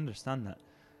doing, but understand that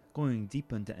going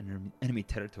deep into enemy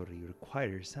territory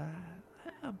requires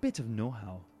a bit of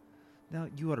know-how. Now,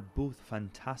 you are both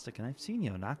fantastic, and I've seen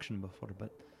you in action before,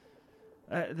 but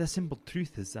the simple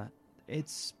truth is that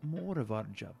it's more of our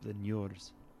job than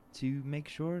yours to make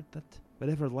sure that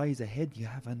whatever lies ahead you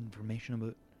have information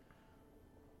about.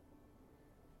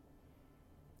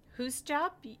 Whose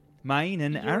job? Mine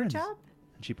and Your Aaron's. job?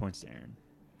 And she points to Aaron.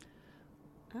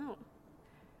 Oh.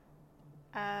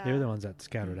 They're the ones that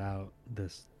scouted out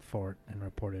this fort and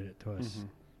reported it to us. Mhm.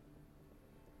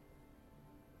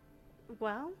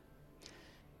 Well,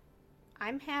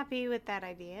 I'm happy with that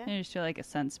idea. You just do like a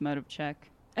sense motive check.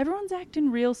 Everyone's acting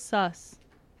real sus.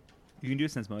 You can do a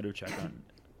sense motive check on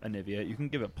Anivia. You can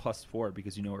give it +4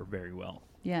 because you know her very well.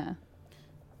 Yeah.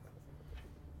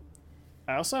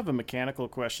 I also have a mechanical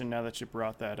question now that you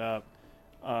brought that up.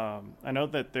 I know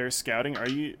that they're scouting.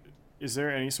 Is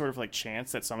there any sort of like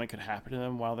chance that something could happen to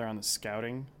them while they're on the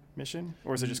scouting mission?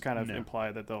 Or is it just kind of No.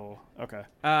 implied that they'll... Okay.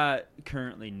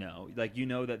 Currently, no. Like, you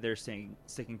know that they're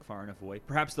sticking far enough away.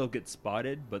 Perhaps they'll get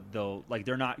spotted, but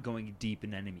they're not going deep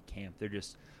in enemy camp. They're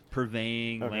just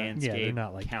purveying Okay. landscape. Yeah, they're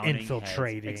not like counting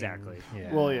infiltrating. heads. Exactly.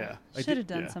 Yeah. Well, yeah. I Should did- have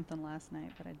done yeah. something last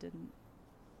night, but I didn't.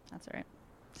 That's all right.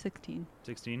 16.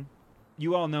 16.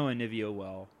 You all know Anivia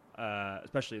well,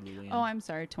 especially Lillian. Oh, I'm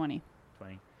sorry. 20.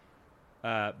 20.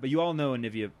 But you all know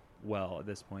Anivia well at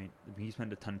this point. You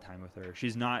spend a ton of time with her.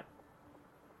 She's not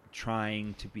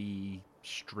trying to be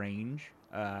strange.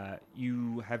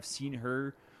 You have seen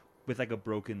her with like a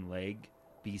broken leg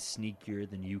be sneakier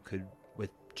than you could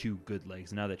with 2 good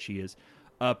legs. Now that she is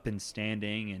up and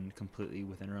standing and completely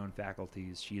within her own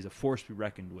faculties, she is a force to be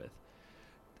reckoned with.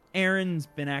 Erin's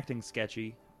been acting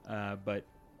sketchy, but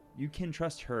you can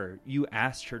trust her. You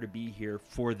asked her to be here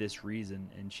for this reason,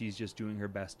 and she's just doing her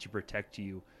best to protect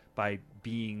you by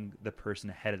being the person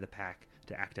ahead of the pack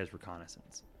to act as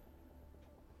reconnaissance.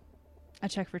 I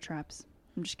check for traps.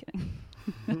 I'm just kidding.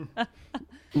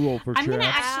 Roll for I'm gonna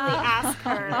traps.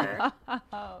 actually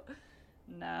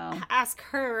No. ask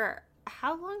her.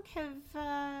 How long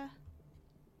have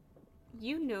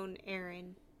you known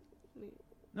Aaron?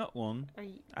 Not long. Are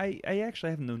you? I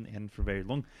actually haven't known him for very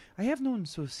long. I have known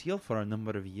Sociel for a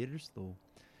number of years, though.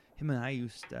 Him and I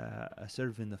used to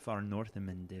serve in the far north in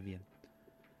Mendivia.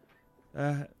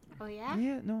 Oh yeah.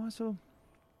 Yeah, no, so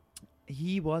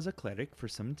he was a cleric for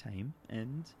some time,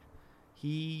 and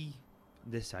he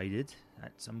decided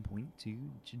at some point to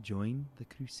join the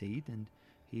Crusade, and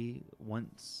he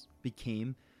once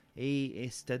became a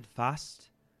steadfast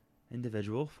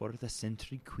individual for the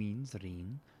Sentry Queen's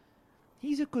reign.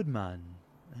 He's a good man,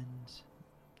 and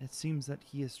it seems that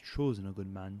he has chosen a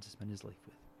good man to spend his life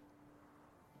with.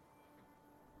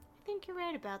 I think you're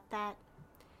right about that.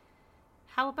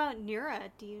 How about Nura?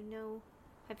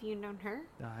 Have you known her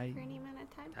I for any amount of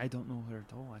time? I don't know her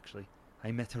at all, actually.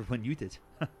 I met her when you did,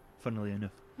 funnily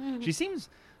enough. She seemed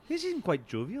quite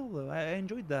jovial, though. I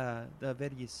enjoyed the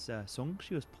various songs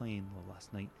she was playing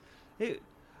last night.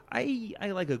 I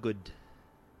like a good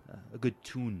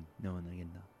tune now and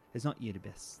again. It's not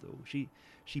Erebus, though. She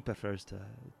prefers to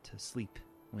sleep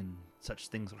when such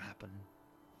things are happening.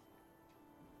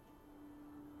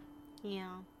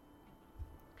 Yeah.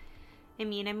 I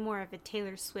mean, I'm more of a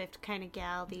Taylor Swift kind of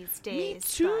gal these days.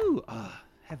 Me too! Ah,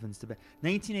 heavens to be.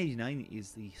 1989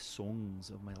 is the songs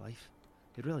of my life.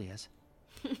 It really is.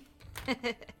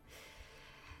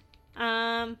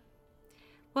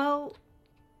 Well,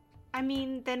 I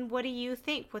mean, then what do you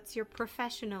think? What's your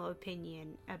professional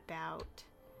opinion about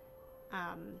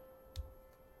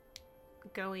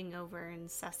going over and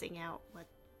sussing out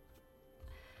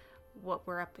what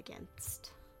we're up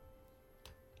against?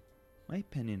 My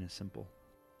opinion is simple.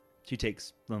 She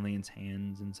takes Lillian's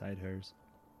hands inside hers.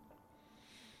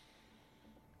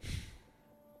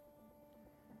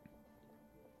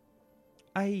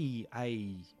 I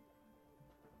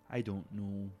don't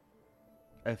know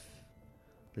if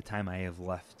the time I have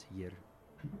left here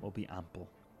will be ample.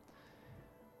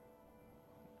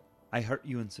 I hurt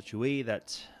you in such a way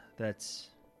that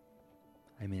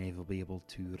I may never be able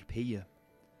to repay you.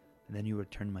 And then you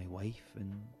return my wife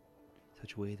in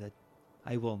such a way that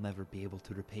I will never be able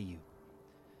to repay you.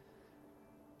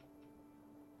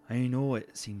 I know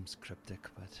it seems cryptic,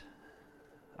 but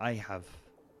I have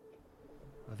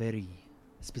a very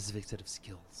specific set of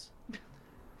skills.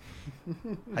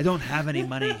 I don't have any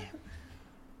money,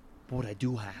 but what I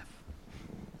do have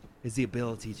is the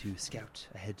ability to scout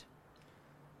ahead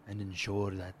and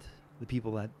ensure that the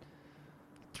people that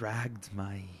dragged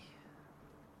my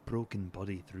broken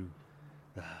body through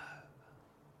the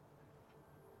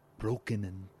broken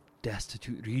and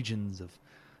destitute regions of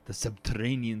the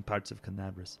subterranean parts of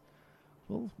Canabras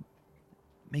will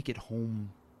make it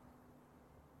home,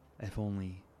 if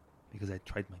only because I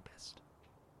tried my best.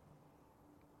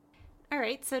 All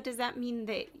right, so does that mean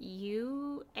that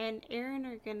you and Aaron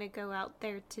are going to go out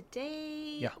there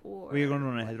today? Yeah, or... we're going to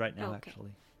run ahead right now, Okay. actually.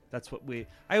 That's what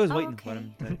I was waiting for Okay.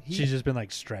 him to... She's just been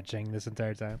like stretching this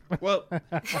entire time. Well,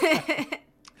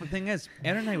 the thing is,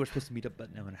 Aaron and I were supposed to meet up about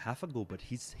an hour and a half ago, but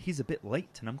he's a bit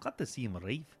late, and I'm glad to see him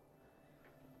arrive.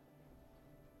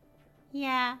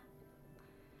 Yeah.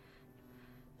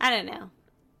 I don't know.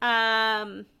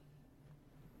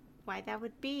 Why that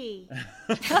would be.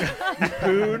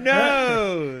 Who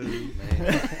knows?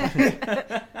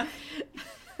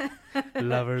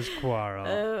 Lovers quarrel.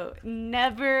 Oh,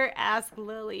 never ask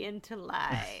Lillian to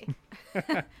lie.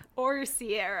 Or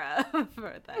Sierra,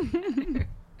 for that matter.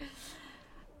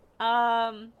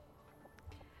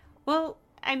 Well,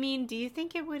 I mean, do you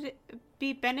think it would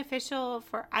be beneficial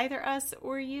for either us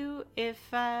or you if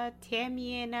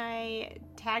Tammy and I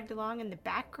tagged along in the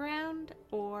background,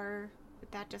 or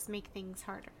would that just make things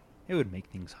harder? It would make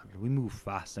things harder. We move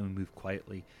fast and we move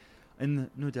quietly. And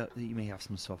no doubt that you may have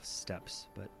some soft steps,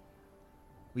 but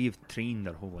we have trained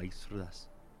our whole lives for this.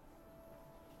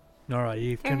 All right,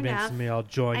 you've Fair convinced enough. me. I'll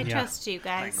join I you. trust you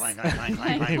guys. Clank,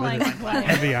 clank.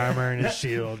 Heavy armor and a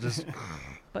shield. Just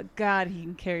But God, he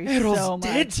can carry Errol's so much.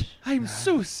 dead! I'm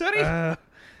so sorry! yeah.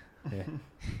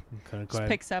 Couldn't Just quite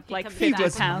picks up He like comes 50 back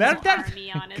with pounds. an murdered?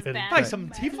 army on his Couldn't back. By some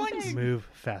tieflings? move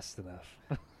fast enough.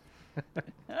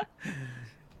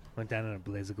 Went down in a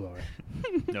blaze of glory.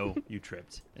 No, you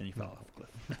tripped and you fell off a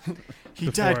cliff. He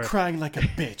Before- died crying like a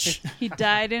bitch. He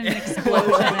died in an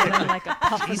explosion and then like a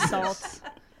puff of salt.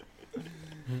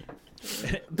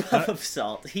 Puff of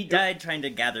salt. He died trying to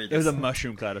gather this. It was a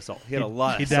mushroom cloud assault. He had a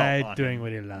lot He of salt died on doing him.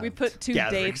 what he loved. We put two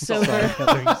Gathering dates salt. over.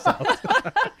 Gathering salt.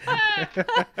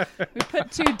 We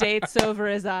put two dates over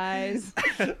his eyes.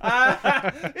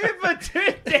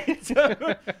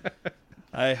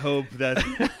 I hope that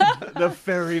the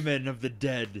ferryman of the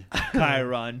dead,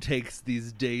 Chiron, takes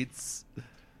these dates.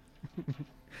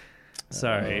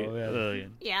 Sorry, Oh, yeah.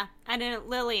 Lillian. Yeah, I know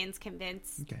Lillian's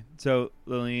convinced. Okay, so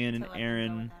Lillian and to let them go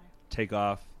Aaron without her. take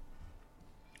off,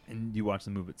 and you watch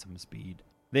them move at some speed.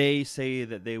 They say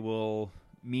that they will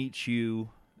meet you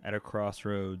at a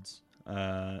crossroads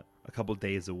a couple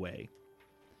days away.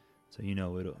 So you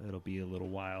know it'll be a little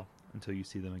while until you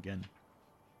see them again.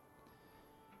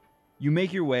 You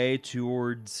make your way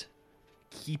towards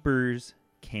Keeper's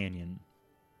Canyon.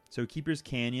 So Keeper's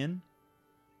Canyon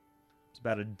is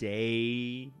about a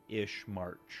day-ish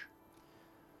march.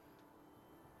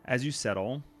 As you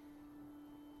settle,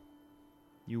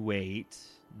 you wait,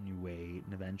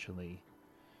 and eventually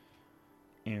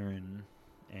Aaron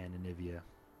and Anivia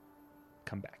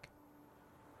come back.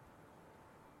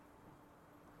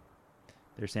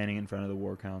 They're standing in front of the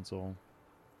War Council.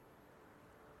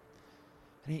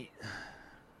 Hey,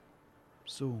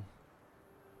 so,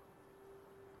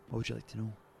 what would you like to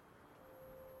know?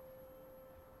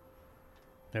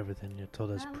 Everything you told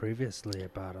us previously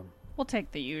about him. We'll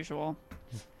take the usual.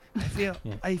 Yeah.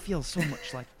 I feel so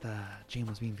much like Jane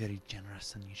was being very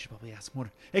generous, and you should probably ask more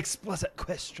explicit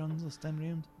questions this time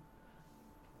around.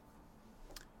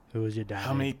 Who was your dad?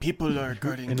 How many people are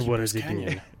guarding And what Keeper's does he do?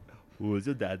 Canyon? Who was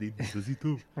your daddy? What does he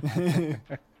do?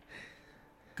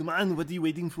 Come on, what are you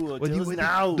waiting for? What do Tell you us waiting-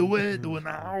 now. Do it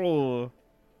now.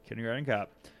 Kindergarten cop.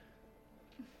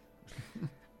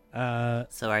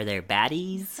 So are there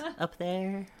baddies up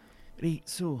there? Right,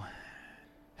 so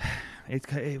it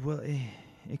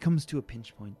comes to a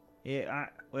pinch point.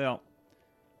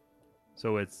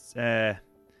 So it's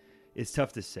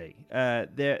tough to say.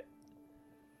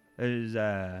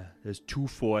 There's two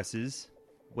forces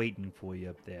waiting for you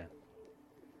up there.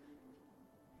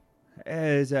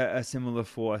 There's a similar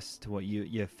force to what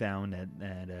you found at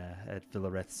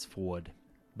Villareth's Ford,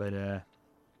 but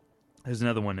There's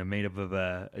another one made up of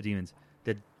demons.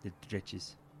 The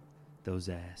dretches. Those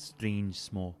strange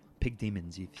small pig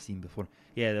demons you've seen before.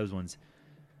 Yeah, those ones.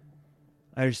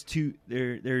 There's two.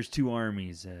 There's two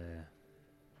armies.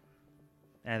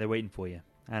 They're waiting for you.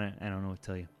 I don't know what to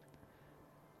tell you.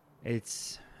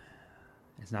 It's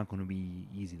not going to be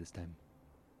easy this time.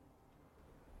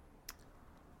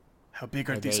 How big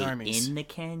are Are these they armies? in the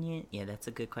canyon? Yeah, that's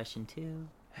a good question too.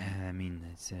 I mean,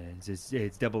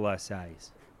 it's double our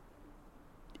size.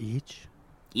 Each?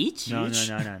 Each?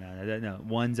 No.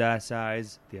 One's our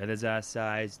size, the other's our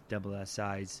size, double our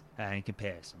size in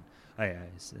comparison. Oh yeah,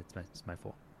 it's my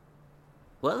fault.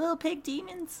 What little pig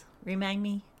demons? Remind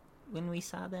me when we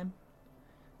saw them.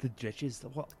 The dretches,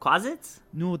 what? Quasits?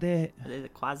 No, they're Are they the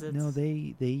quasits? no,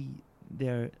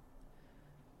 they're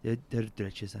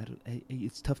dretches.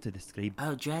 It's tough to describe.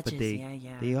 Oh, dredges. But they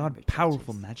yeah. they I are remember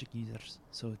powerful dredges. magic users,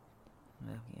 so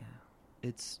Well, yeah.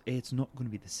 it's not going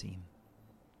to be the same.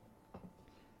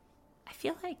 I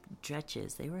feel like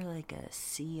dredges. They were like a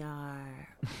CR.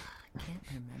 I can't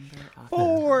remember. Off the-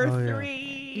 4, Oh, yeah.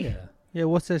 3. Yeah. Yeah,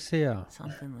 what's that say?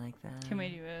 Something like that. Can we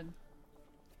do a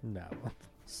No.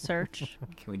 search?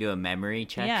 Can we do a memory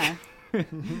check? Yeah.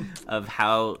 Of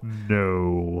how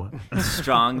No.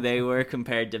 strong they were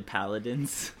compared to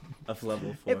paladins of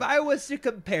level 4. If I was to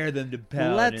compare them to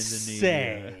paladins, Let's in the,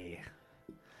 say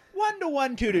 1 to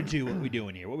 1, 2 to 2. What are we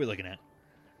doing here? What are we looking at?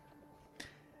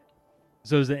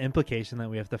 So is the implication that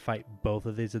we have to fight both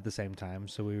of these at the same time?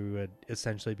 So we would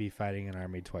essentially be fighting an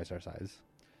army twice our size.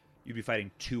 You'd be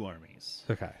fighting 2 armies,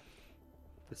 Okay.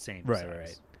 the same Right,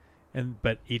 size. right.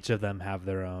 But each of them have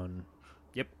their own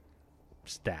Yep.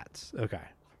 stats. Okay.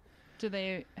 Do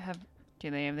they have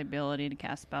the ability to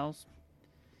cast spells?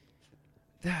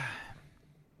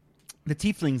 The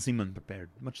tieflings seem unprepared,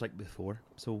 much like before.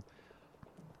 So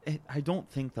I don't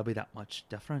think they'll be that much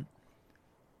different.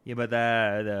 Yeah, but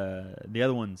the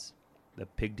other ones, the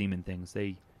pig demon things,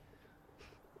 they're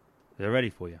ready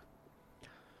for you.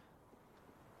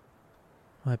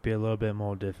 Might be a little bit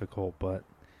more difficult, but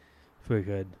if we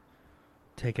could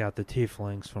take out the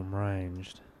tieflings from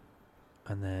ranged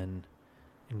and then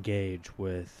engage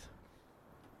with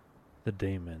the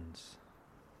demons,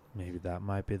 maybe that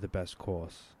might be the best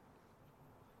course.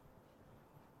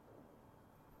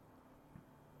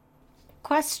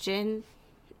 Question: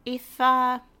 If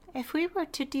we were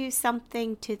to do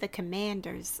something to the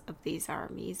commanders of these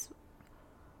armies,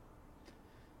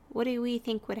 what do we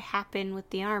think would happen with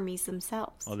the armies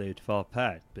themselves? Or they'd fall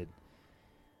apart, but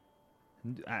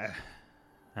I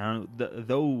don't know,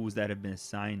 those that have been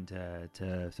assigned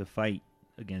to fight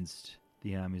against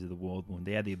the armies of the world wound,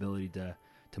 they had the ability to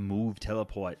move,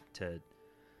 teleport, to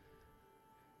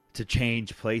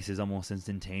change places almost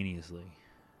instantaneously.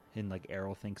 And like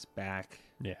Errol thinks back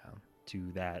Yeah. to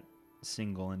that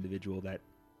single individual that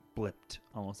blipped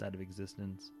almost out of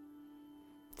existence.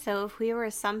 So if we were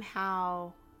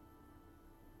somehow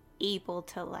able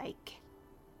to like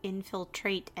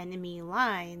infiltrate enemy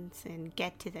lines and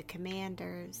get to the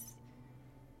commanders,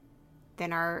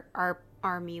 then our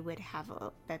army would have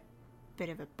a bit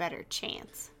of a better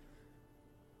chance.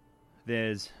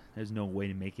 There's no way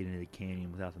to make it into the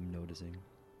canyon without them noticing.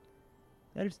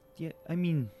 I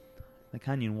mean, the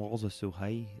canyon walls are so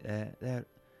high that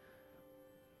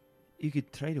you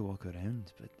could try to walk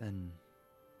around, but then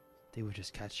they would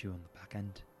just catch you on the back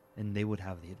end, and they would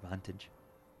have the advantage.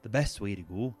 The best way to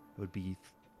go would be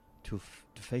to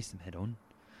face them head on.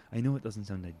 I know it doesn't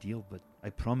sound ideal, but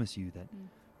I promise you that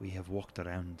we have walked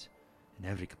around in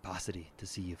every capacity to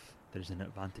see if there's an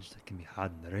advantage that can be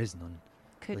had, and there is none.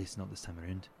 At least not this time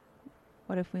around.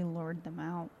 What if we lured them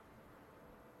out?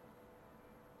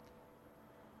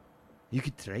 You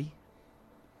could try,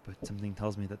 but something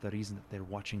tells me that the reason that they're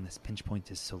watching this pinch point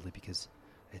is solely because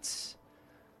it's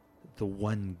the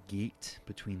one gate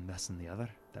between this and the other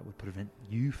that would prevent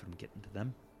you from getting to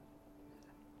them.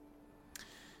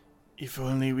 If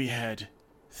only we had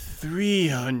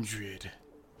 300.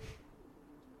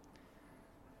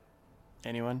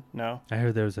 Anyone? No? I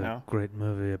heard there was a No? great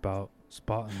movie about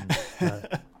Spartans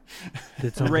that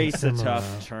did something Great's a similar.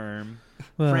 tough term.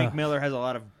 Well, Frank Miller has a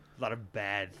lot of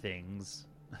bad things.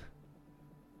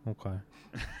 Okay.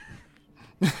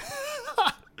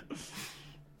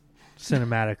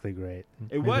 Cinematically great.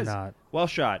 It Maybe was. not. Well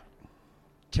shot.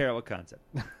 Terrible concept.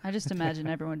 I just imagine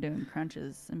everyone doing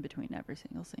crunches in between every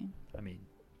single scene. I mean,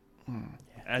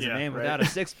 as Yeah, a man right. without a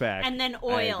six-pack, And then I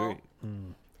oil. agree.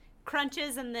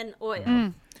 Crunches and then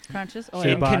oil. Crunches, oil.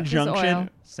 In Bought- conjunction, Oil.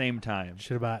 same time.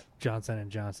 Should have bought Johnson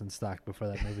and Johnson stock before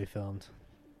that movie filmed.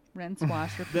 Rinse,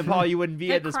 wash, Then repeat. Paul, you wouldn't be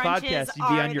The at this crunches podcast. You'd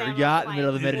be are on your them yacht in the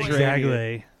middle of the applying oil.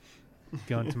 Mediterranean. Exactly.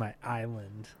 Going to my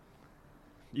island.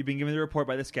 You've been given the report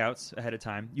by the scouts ahead of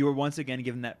time. You were once again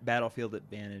given that battlefield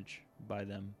advantage by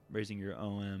them, raising your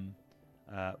OM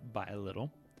by a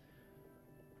little.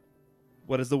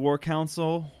 What does the War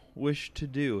Council wish to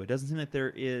do? It doesn't seem like there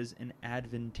is an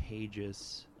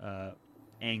advantageous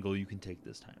angle you can take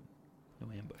this time. No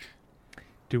ambush.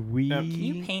 Do we Can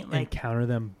you paint, like- encounter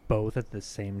them both at the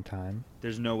same time?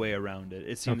 There's no way around it.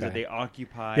 It seems that Okay. they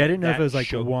occupy. Yeah, I didn't know if that it was like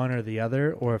choke- one or the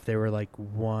other, or if they were like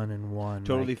one and one.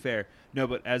 Totally like- fair. No,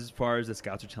 but as far as the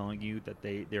scouts are telling you that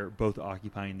they're both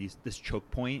occupying this choke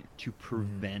point to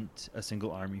prevent a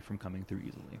single army from coming through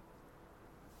easily.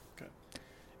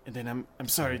 And then I'm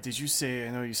sorry, did you say,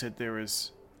 I know you said there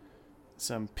was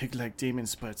some pig-like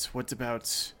demons, but what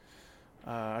about,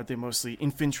 are they mostly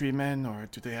infantrymen, or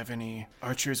do they have any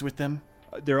archers with them?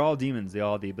 They're all demons. They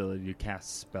all have the ability to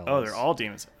cast spells. Oh, they're all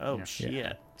demons. Oh, Yeah. shit.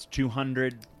 Yeah. It's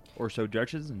 200 or so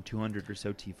judges and 200 or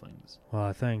so tieflings. Well,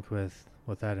 I think with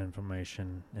that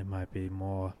information, it might be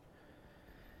more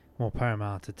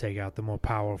paramount to take out the more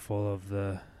powerful of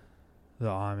the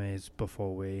armies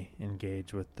before we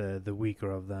engage with the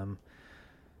weaker of them.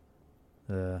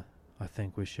 I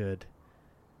think we should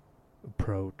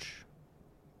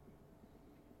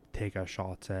take our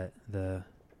shots at the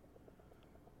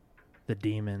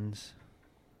demons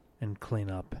and clean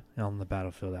up on the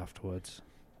battlefield afterwards.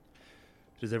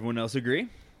 Does everyone else agree?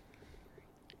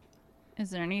 Is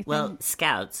there anything? Well,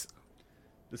 scouts,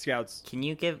 The scouts. can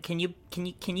you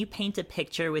paint a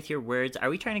picture with your words? Are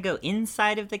we trying to go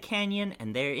inside of the canyon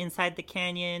and they're inside the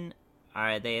canyon?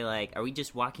 Are we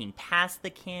just walking past the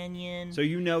canyon? So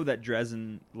you know that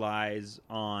Dresden lies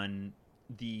on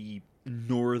the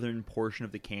northern portion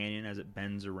of the canyon as it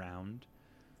bends around.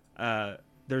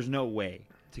 There's no way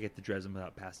to get to Dresden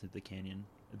without passing through the canyon.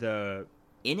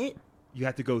 In it? You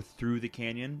have to go through the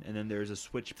canyon, and then there's a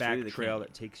switchback Through the trail canyon.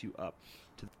 that takes you up.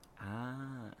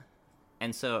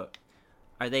 And so,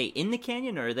 are they in the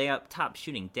canyon or are they up top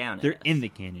shooting down at They're us? in the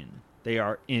canyon. They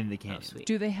are in the canyon. sweet.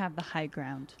 do they have the high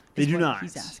ground? They is do what not.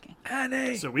 He's asking.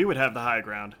 So we would have the high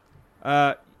ground.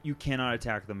 You cannot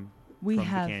attack them We from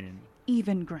have the canyon.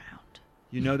 even ground.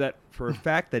 You know that for a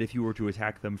fact that if you were to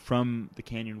attack them from the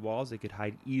canyon walls, they could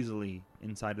hide easily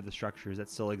inside of the structures that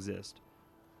still exist.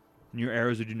 And your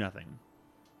arrows would do nothing.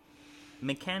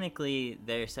 Mechanically,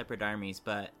 they're separate armies,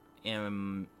 but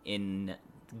in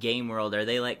game world, are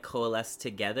they like coalesced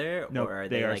together, No, or are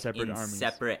they they are like separate in armies.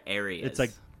 separate areas? It's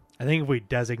like I think if we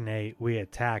designate we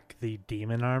attack the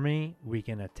demon army, we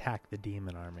can attack the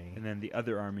demon army. and then the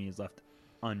other army is left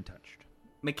untouched.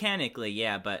 mechanically,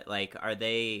 yeah, but like, are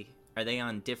they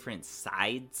on different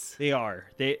sides? They are.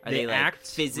 They Are they like act,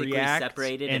 physically react,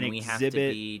 separated, and we have to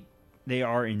exhibit. be? They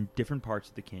are in different parts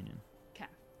of the canyon. Okay.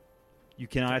 You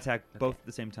cannot attack both at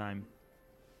the same time,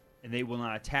 and they will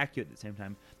not attack you at the same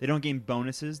time. They don't gain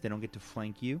bonuses. They don't get to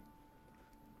flank you.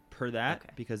 Per that,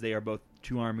 Okay. because they are both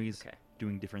two armies Okay.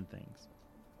 doing different things.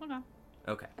 Okay.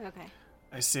 Okay. Okay.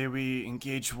 I say we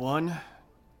engage one,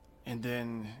 and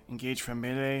then engage from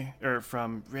melee, or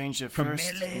from range at From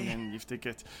first. melee. And then if they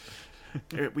get...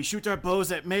 we shoot our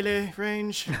bows at melee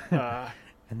range.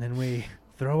 And then we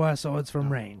throw our swords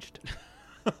from ranged.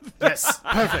 Yes,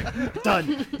 perfect.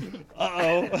 Done.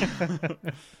 Uh-oh.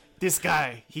 This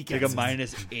guy, he Take gets a it.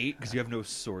 -8 because you have no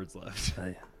swords left.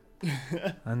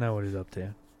 I know what he's up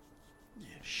to.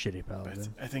 Shitty But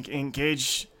paladin. I think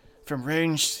engage from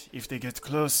range. If they get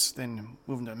close, then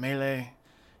move into melee,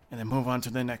 and then move on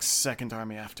to the next second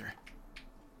army after.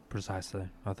 Precisely.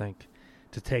 I think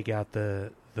to take out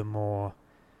the more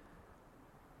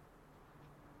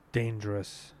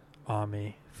dangerous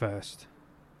army first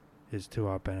is to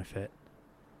our benefit.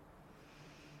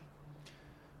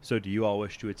 So do you all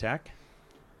wish to attack?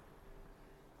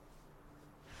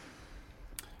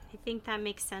 I think that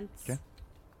makes sense. Okay.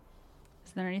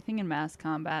 Is there anything in mass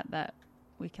combat that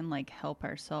we can like help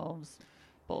ourselves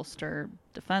bolster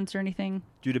defense or anything?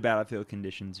 Due to battlefield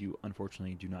conditions, you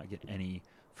unfortunately do not get any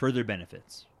further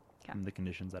benefits Okay. from the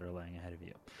conditions that are laying ahead of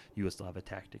you. You will still have a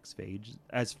tactics phase,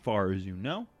 as far as you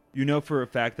know. You know for a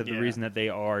fact that the Yeah. reason that they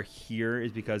are here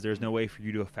is because there's no way for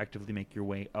you to effectively make your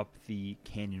way up the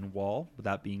canyon wall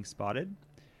without being spotted.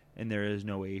 And there is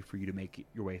no way for you to make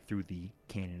your way through the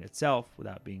canyon itself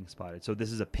without being spotted. So this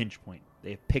is a pinch point.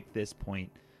 They have picked this point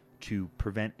to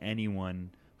prevent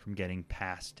anyone from getting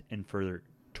past and further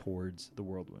towards the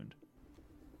Whirlwind.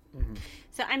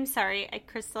 So I'm sorry,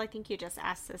 Crystal, I think you just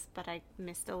asked this, but I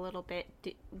missed a little bit.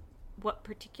 What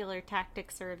particular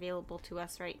tactics are available to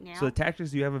us right now? So the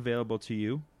tactics you have available to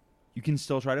you, you can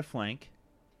still try to flank,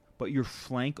 but your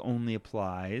flank only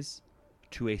applies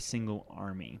to a single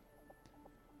army.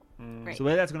 Right. So the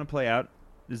way that's going to play out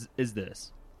is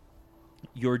this.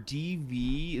 Your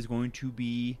DV is going to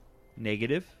be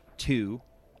 -2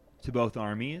 to both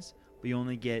armies, but you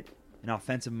only get an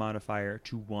offensive modifier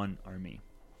to one army.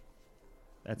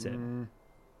 That's it.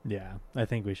 Yeah, I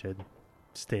think we should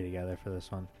stay together for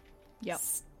this one. Yep.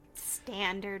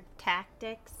 Standard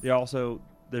tactics.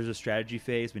 There's a strategy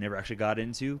phase we never actually got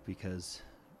into because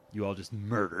you all just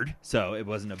murdered, so it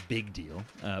wasn't a big deal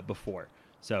before.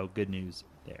 So good news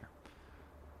there.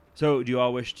 So do you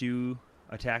all wish to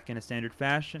attack in a standard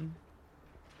fashion?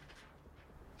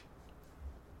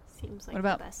 Seems like What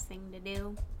about- the best thing to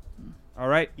do. All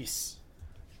right, Yes.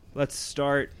 let's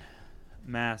start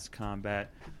mass combat.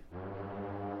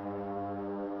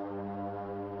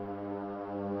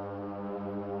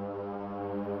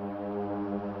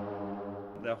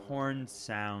 The horn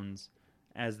sounds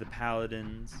as the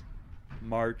paladins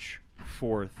march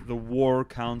forth. The war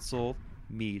council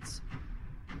meets.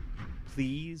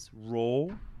 Please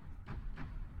roll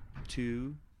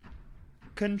to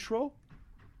control.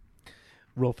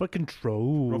 Roll for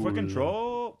control. Roll for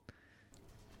control.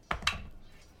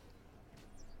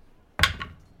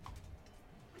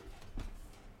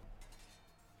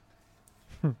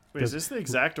 Wait, is this the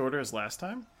exact order as last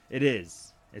time? It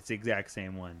is. It's the exact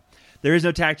same one. There is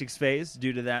no tactics phase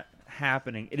due to that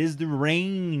happening. It is the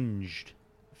ranged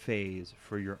phase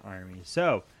for your army.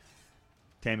 So,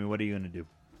 Tammy, what are you going to do?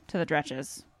 To the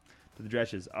dretches. To the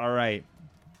dretches. All right.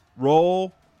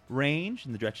 Roll range,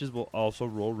 and the dretches will also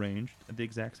roll range at the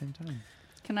exact same time.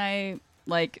 Can I,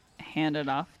 hand it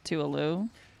off to Alu?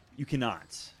 You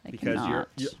cannot, I because your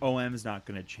cannot. OM is not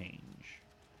going to change.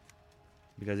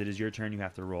 Because it is your turn, you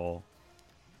have to roll.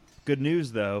 Good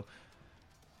news, though.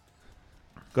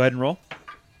 Go ahead and roll.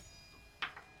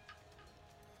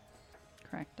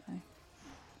 Cracked die.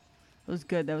 It was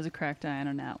good. That was a cracked die and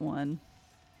a nat 1.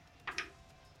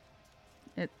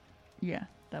 Yeah,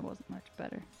 that wasn't much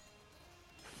better.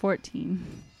 14.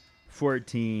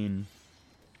 14.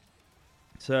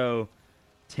 So,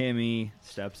 Tammy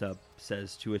steps up,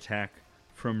 says to attack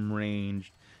from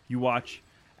range. You watch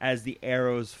as the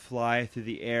arrows fly through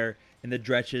the air and the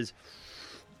dretches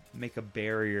make a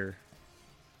barrier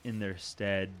in their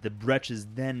stead. The dretches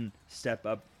then step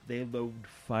up. They load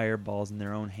fireballs in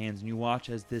their own hands, and you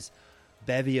watch as this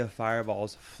bevy of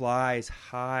fireballs flies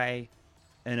high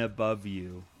and above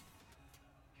you.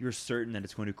 You're certain that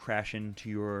it's going to crash into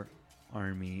your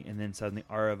army, and then suddenly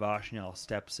Aravashnel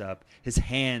steps up, his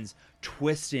hands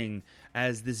twisting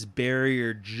as this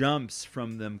barrier jumps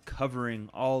from them,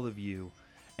 covering all of you,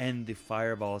 and the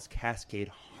fireballs cascade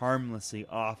harmlessly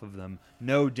off of them.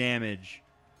 No damage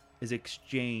is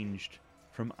exchanged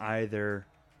from either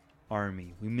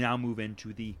army. We now move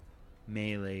into the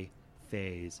melee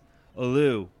phase.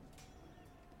 Alu,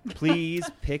 please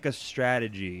pick a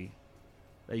strategy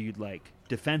that you'd like.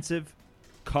 Defensive,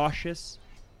 cautious,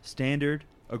 standard,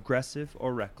 aggressive,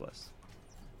 or reckless.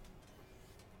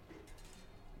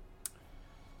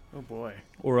 Oh boy.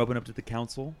 Or open up to the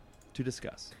council to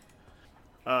discuss.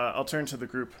 I'll turn to the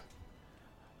group.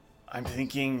 I'm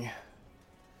thinking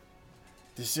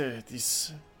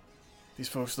these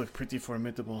folks look pretty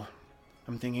formidable.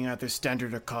 I'm thinking either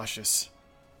standard or cautious.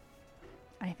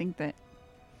 I think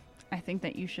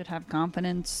that you should have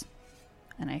confidence,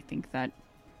 and I think that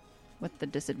with the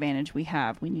disadvantage we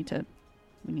have, we need to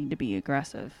be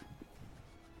aggressive.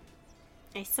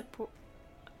 I support.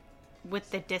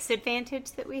 With the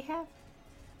disadvantage that we have,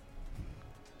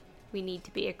 we need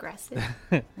to be aggressive.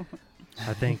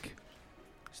 I think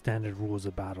standard rules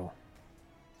of battle.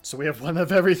 So we have one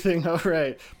of everything. All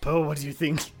right. Poe, what do you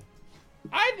think?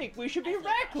 I think we should be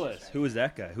reckless. Who was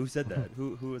that guy? Who said that?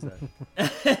 Who was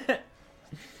that?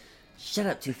 Shut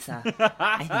up, Tootha.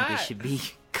 I think we should be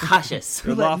cautious.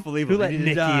 You're lawfully Who let ready to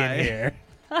Nikki die. in here?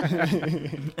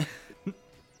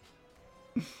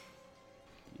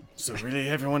 So really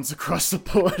everyone's across the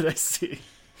board, I see.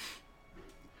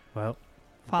 Well,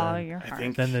 Follow then, your I heart.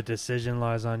 think- then the decision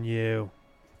lies on you.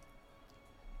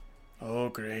 Oh,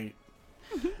 great.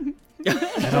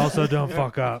 And also don't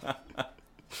fuck up.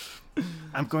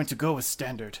 I'm going to go with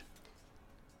standard.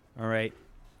 All right.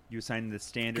 You assign the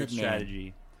standard Good man.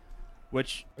 strategy,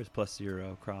 which is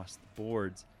 +0 across the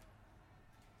boards.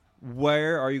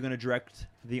 Where are you going to direct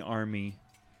the army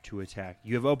to attack?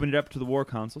 You have opened it up to the war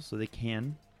council, so they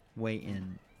can weigh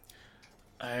in.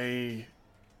 I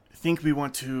think we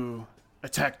want to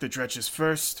attack the dredges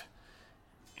first,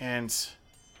 and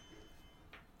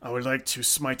I would like to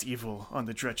smite evil on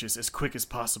the dredges as quick as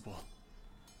possible.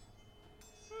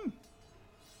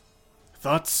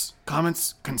 Thoughts,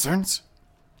 comments, concerns?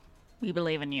 We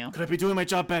believe in you, Could I be doing my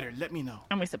job better? Let me know.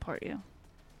 and we support you.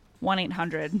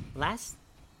 1-800.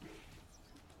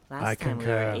 Last time we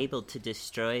concur. were able to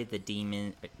destroy the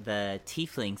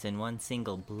tieflings in one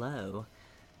single blow.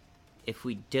 If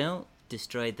we don't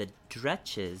destroy the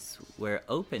dretches, we're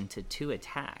open to 2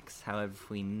 attacks. However, if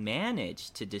we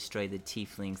manage to destroy the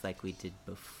tieflings like we did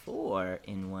before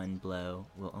in one blow,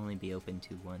 we'll only be open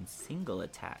to 1 single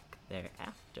attack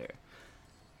thereafter.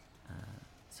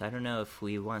 So I don't know if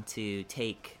we want to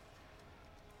take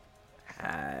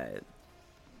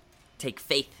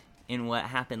faith in what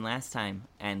happened last time,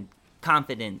 and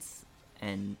confidence,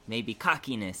 and maybe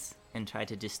cockiness, and try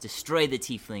to just destroy the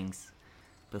tieflings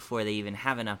before they even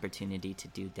have an opportunity to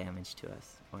do damage to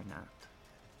us, or not.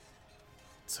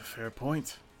 It's a fair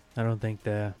point. I don't think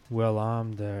they're well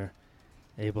armed. They're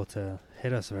able to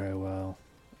hit us very well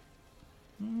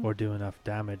or do enough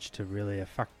damage to really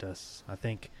affect us. I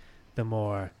think the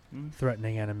more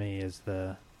threatening enemy is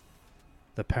the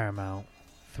paramount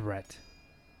threat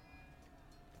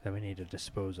that we need to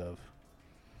dispose of.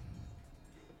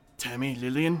 Tammy,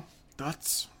 Lillian,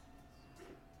 thoughts?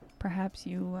 Perhaps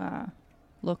you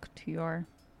look to your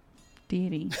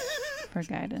deity for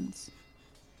guidance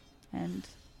and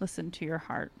listen to your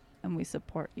heart, and we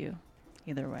support you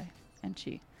either way. And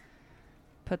she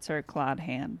puts her clawed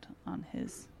hand on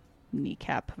his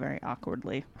kneecap very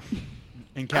awkwardly.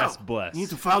 And cast Bless. You need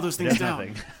to file those things Does down.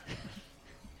 nothing.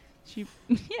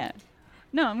 Yeah.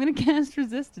 No, I'm going to cast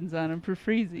resistance on him for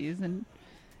freezies, and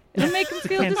it'll make him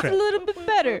feel just a cantrip. little bit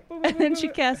better. And then she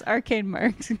casts Arcane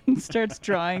Marks and starts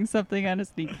drawing something on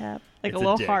his kneecap, like It's a a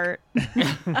little dick. heart.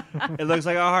 It looks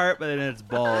like a heart, but then it's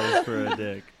balls for a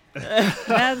dick.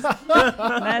 That's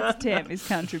Tammy's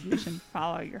contribution.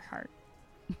 Follow your heart.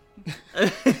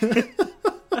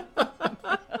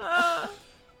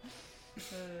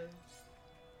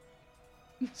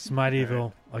 Smite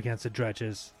evil against the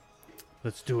dretches.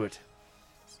 Let's do it.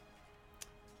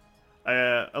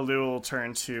 Alu will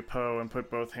turn to Poe and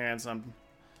put both hands on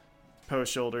Poe's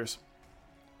shoulders.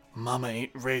 Mama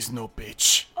ain't raised no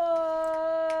bitch.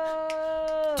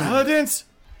 Paladins!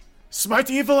 Smite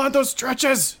evil on those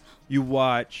stretches! You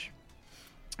watch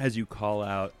as you call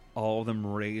out, all of them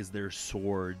raise their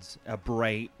swords, a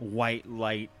bright white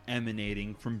light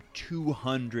emanating from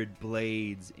 200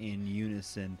 blades in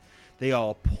unison. They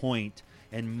all point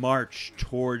and march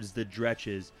towards the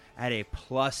dretches at a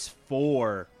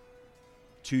 +4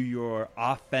 to your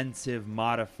offensive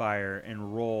modifier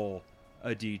and roll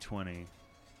a d20.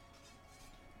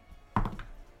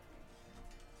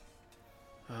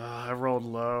 I rolled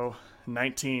low.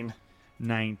 19.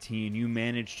 19. You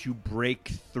manage to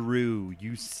break through.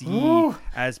 You see Ooh.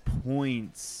 as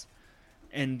points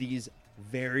and these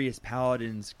various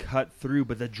paladins cut through,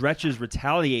 but the dretches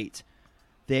retaliate.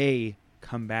 They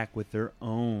come back with their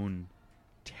own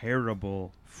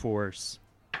terrible force.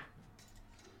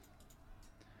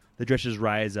 The dretches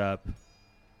rise up,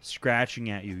 scratching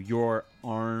at you. Your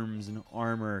arms and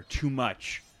armor, too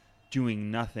much, doing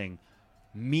nothing,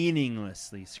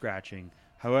 meaninglessly scratching.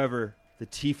 However, the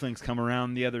tieflings come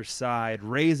around the other side,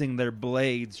 raising their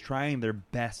blades, trying their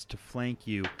best to flank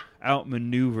you,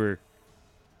 outmaneuver.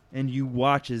 And you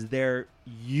watch as their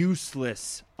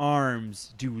useless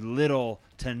arms do little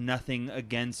to nothing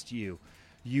against you.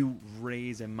 You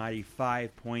raise a mighty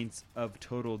 5 points of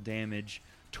total damage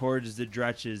towards the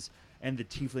dretches, and the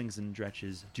tieflings and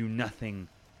dretches do nothing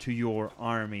to your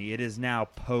army. It is now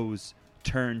Poe's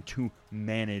turn to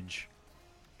manage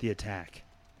the attack.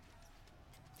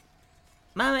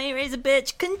 Mama ain't raised a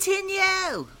bitch.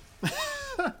 Continue.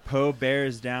 Poe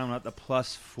bears down at the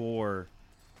 +4.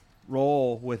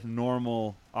 Roll with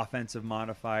normal offensive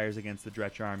modifiers against the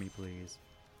Dretch army, please.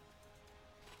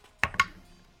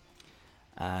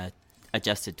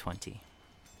 Adjusted 20.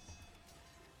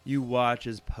 You watch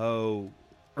as Poe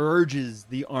urges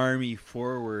the army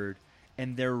forward,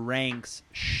 and their ranks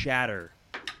shatter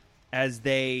as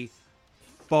they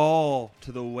fall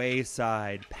to the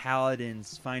wayside.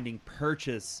 Paladins finding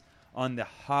purchase on the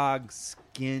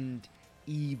hog-skinned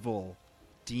evil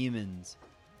demons.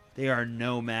 They are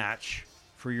no match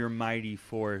for your mighty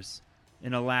force.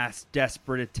 In a last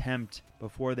desperate attempt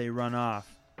before they run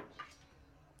off,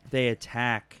 they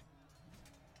attack,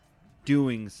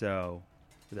 doing so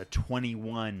with a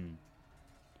 21.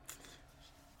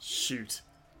 Shoot.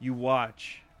 You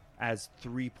watch as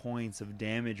 3 points of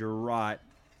damage are wrought,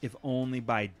 if only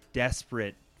by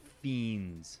desperate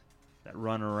fiends that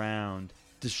run around,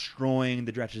 destroying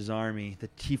the Dretch's army. The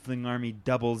Tiefling army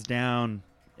doubles down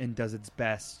and does its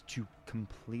best to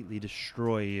completely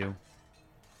destroy you,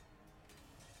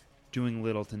 doing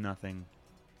little to nothing,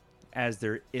 as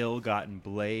their ill-gotten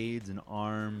blades and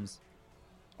arms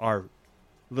are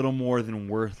little more than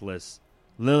worthless.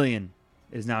 Lillian,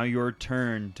 it is now your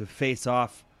turn to face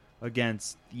off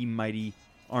against the mighty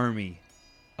army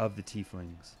of the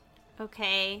tieflings.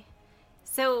 Okay.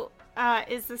 So,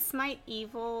 is the Smite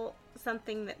Evil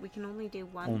something that we can only do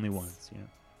once? Only once,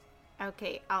 yeah.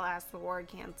 Okay, I'll ask the Ward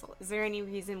Council. Is there any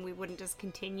reason we wouldn't just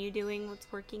continue doing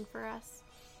what's working for us?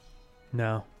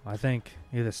 No, I think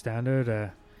either standard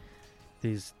or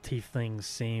these tieflings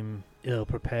seem ill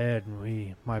prepared, and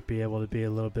we might be able to be a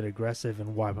little bit aggressive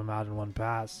and wipe them out in one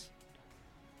pass.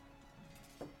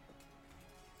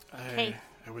 Okay.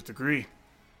 I would agree.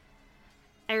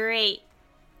 Alright.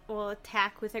 We'll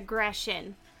attack with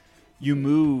aggression. You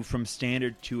move from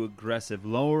standard to aggressive,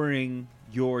 lowering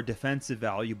your defensive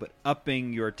value but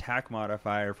upping your attack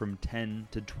modifier from 10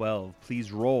 to 12.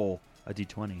 Please roll a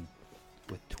d20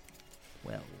 with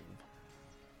 12.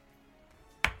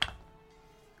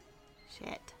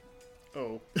 Shit.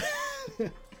 Oh.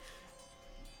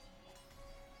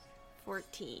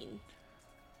 14.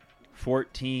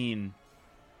 14.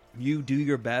 You do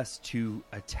your best to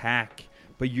attack,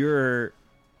 but your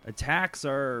attacks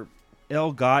are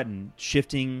ill-gotten,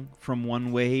 shifting from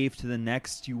one wave to the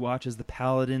next. You watch as the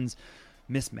paladins,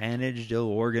 mismanaged,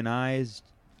 ill-organized,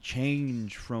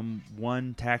 change from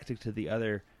one tactic to the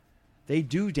other. They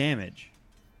do damage,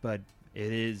 but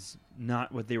it is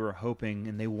not what they were hoping,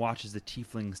 and they watch as the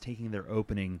tieflings taking their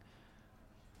opening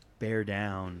bear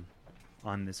down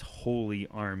on this holy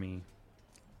army.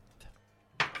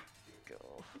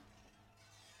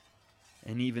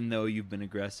 And even though you've been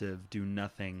aggressive, do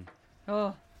nothing.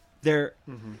 Oh. Their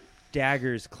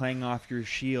daggers clang off your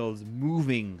shields,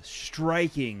 moving,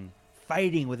 striking,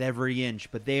 fighting with every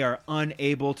inch, but they are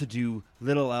unable to do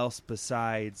little else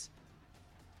besides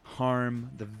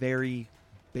harm the very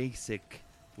basic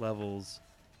levels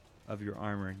of your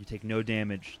armor. You take no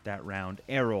damage that round.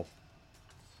 Errol,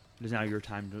 it is now your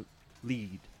time to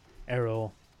lead.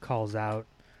 Errol calls out,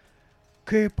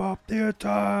 "Keep up the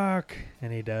attack!"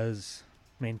 And he does,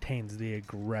 maintains the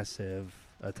aggressive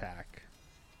attack.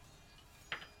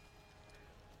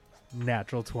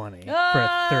 Natural 20 for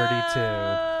a 32.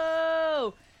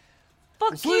 Oh!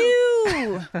 Fuck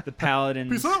you! The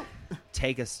paladins Peace out.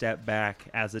 take a step back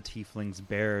as the tieflings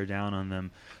bear down on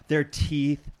them, their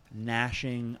teeth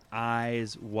gnashing,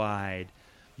 eyes wide.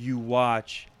 You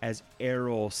watch as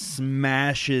Errol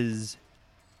smashes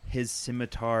his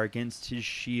scimitar against his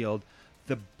shield,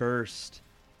 the burst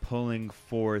pulling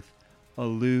forth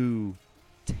Alu,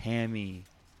 Tammy,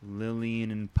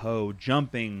 Lillian, and Poe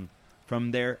jumping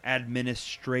from their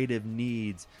administrative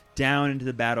needs down into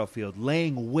the battlefield,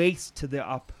 laying waste to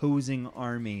the opposing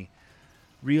army.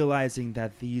 Realizing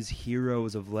that these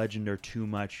heroes of legend are too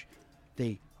much,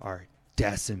 they are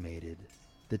decimated.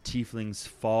 The tieflings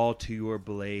fall to your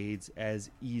blades as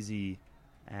easy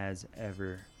as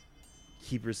ever.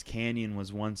 Keeper's Canyon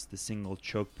was once the single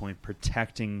choke point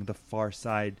protecting the far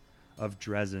side of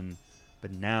Dresden,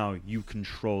 but now you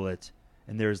control it,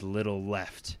 and there's little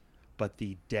left but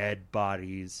the dead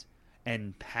bodies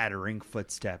and pattering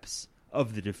footsteps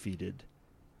of the defeated.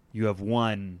 You have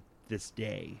won this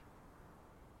day.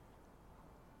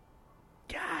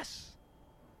 Yes!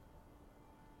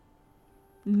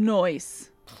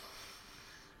 Nice.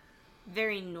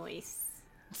 Very nice.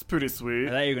 It's pretty I sweet.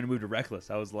 thought you were going to move to Reckless.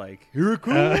 I was like, here it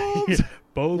comes!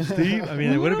 Both deep? I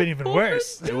mean, it would have been even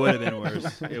worse. It would have been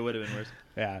worse. It would have been worse.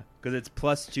 Yeah. Because it's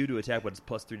 +2 to attack, but it's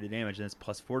 +3 to damage, and it's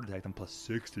 +4 to attack, then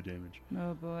 +6 to damage.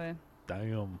 Oh boy.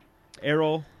 Damn.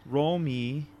 Errol, roll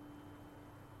me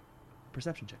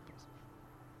perception check, please.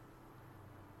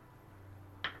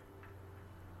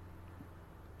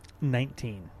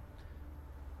 19.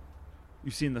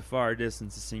 You see in the far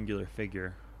distance a singular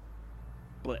figure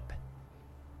blip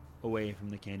away from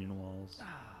the canyon walls.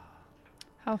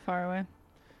 How far away?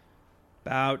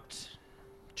 About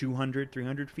 200,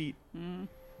 300 feet. All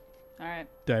right.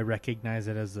 Do I recognize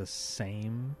it as the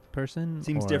same person?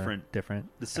 Seems or different. Different?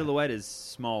 The Okay. silhouette is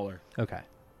smaller. Okay.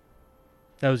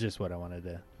 That was just what I wanted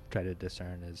to try to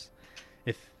discern, is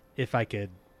if I could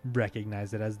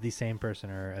recognize it as the same person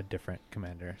or a different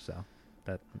commander. So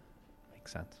that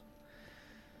makes sense.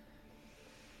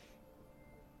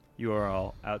 You are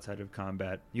all outside of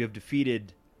combat. You have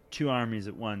defeated 2 armies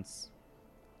at once.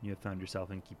 You have found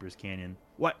yourself in Keeper's Canyon.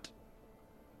 What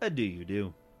do you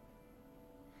do?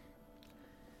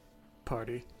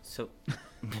 Party. So,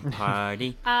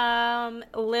 party.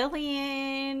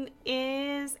 Lillian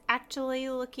is actually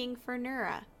looking for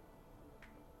Nura.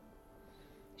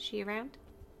 She around?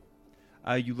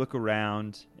 You look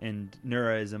around, and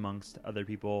Nura is amongst other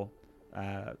people.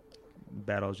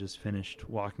 Battle's just finished,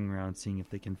 walking around, seeing if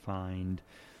they can find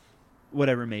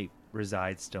whatever may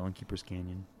reside still in Keeper's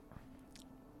Canyon.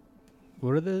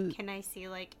 What are the... Can I see,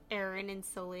 like, Aaron and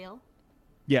Salil?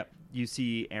 Yep, you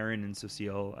see Aaron and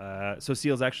Cecile.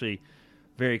 Cecile's actually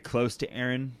very close to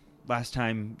Aaron. Last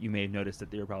time you may have noticed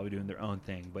that they were probably doing their own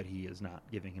thing, but he is not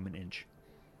giving him an inch.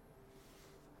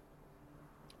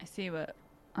 I see what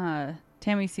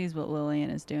Tammy sees what Lillian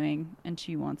is doing, and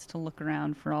she wants to look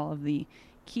around for all of the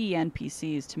key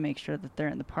NPCs to make sure that they're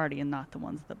in the party and not the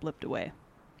ones that blipped away.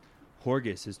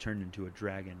 Horgus has turned into a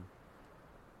dragon.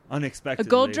 Unexpectedly. A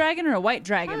gold dragon or a white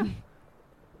dragon?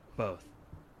 Both.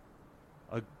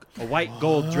 A white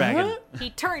gold dragon. He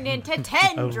turned into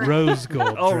 10 A dragons. rose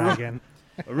gold Oh, dragon.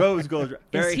 A rose gold dragon.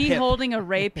 Very Is he hip. holding a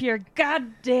rapier?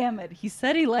 God damn it. He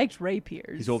said he liked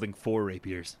rapiers. He's holding 4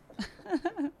 rapiers.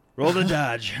 Roll the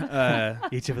dodge.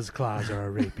 Each of his claws are a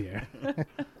rapier.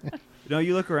 No,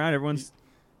 you look around. Everyone's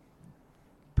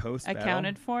post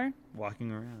accounted for?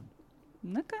 walking around.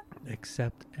 Okay.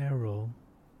 Except Errol.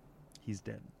 He's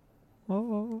dead.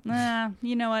 Oh. Nah,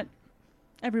 you know what?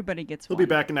 Everybody gets We'll one. be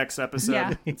back next episode.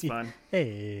 Yeah. It's fine.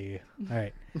 Hey. All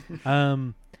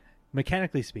right.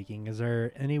 Mechanically speaking, is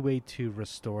there any way to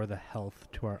restore the health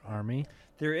to our army?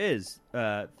 There is,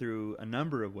 through a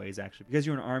number of ways, actually. Because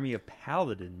you're an army of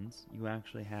paladins, you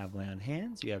actually have lay on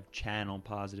hands, you have channel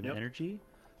positive Yep. energy,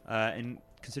 and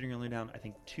considering you're only down, I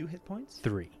think, 2 hit points?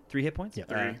 3. 3 hit points? Yep.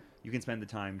 3. You can spend the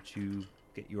time to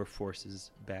get your forces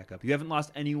back up. You haven't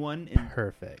lost anyone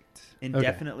Perfect.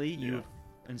 indefinitely. Okay. You've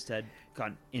instead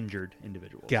gotten injured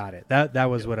individuals. Got it. That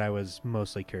was Yep. what I was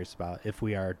mostly curious about. If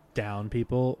we are down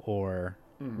people or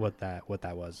Mhm. what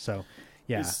that was. So,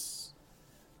 yeah.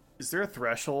 Is there a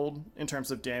threshold in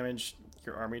terms of damage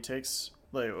your army takes?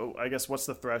 Like, I guess what's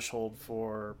the threshold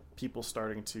for people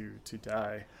starting to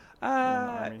die?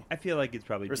 army? I feel like it's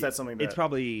probably Or is that something it's that-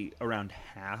 probably around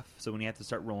half. So when you have to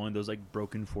start rolling those like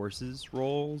broken forces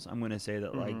rolls, I'm going to say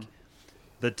that like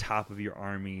the top of your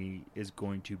army is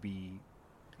going to be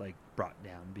like brought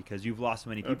down because you've lost so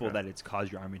many people Okay. that it's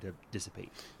caused your army to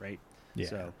dissipate, right? Yeah.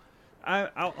 So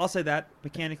I'll say that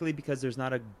mechanically because there's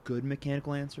not a good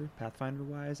mechanical answer Pathfinder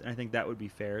wise, and I think that would be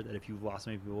fair that if you've lost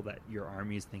so many people that your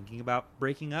army is thinking about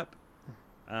breaking up.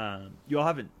 You all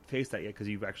haven't faced that yet because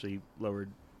you've actually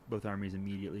lowered both armies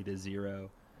immediately to 0,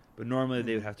 but normally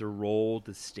they would have to roll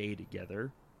to stay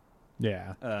together,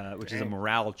 Yeah. which is a Dang.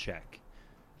 morale check.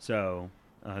 So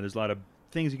there's a lot of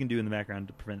things you can do in the background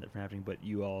to prevent that from happening, but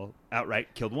you all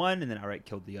outright killed one and then outright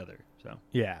killed the other. So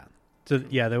Yeah. So,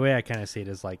 yeah, the way I kind of see it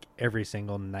is like every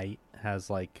single knight has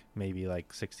like maybe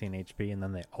like 16 HP, and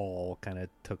then they all kind of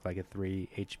took like a 3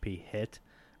 HP hit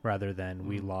rather than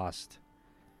we lost,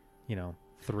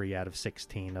 3 out of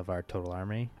 16 of our total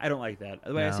army. I don't like that.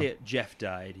 The way I No. say it, Jeff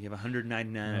died. You have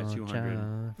 199 out of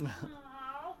 200. Jeff.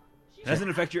 It doesn't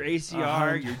affect your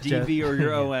ACR, your DB, or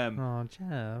your OM, Oh,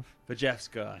 Jeff. but Jeff's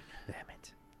gone. Damn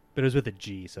it. But it was with a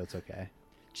G, so it's okay.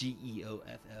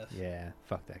 GEOFF. Yeah,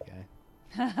 fuck that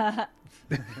guy.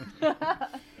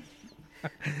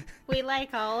 We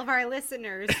like all of our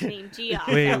listeners named Geoff.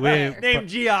 Wait, out wait. there. Name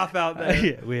Geoff out there.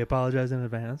 Yeah, we apologize in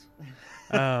advance.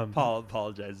 Paul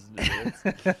apologizes in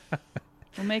advance.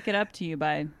 We'll make it up to you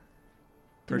by doing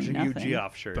Purchasing you nothing.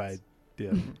 Geoff shirts. By,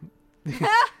 yeah.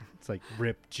 It's like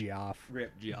rip Geoff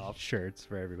Rip Geoff. shirts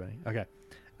for everybody. Okay.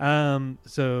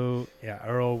 So yeah,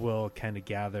 Earl will kind of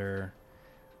gather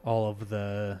all of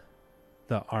the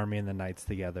army and the knights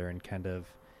together and kind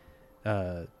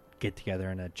of get together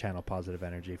in a channel positive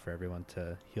energy for everyone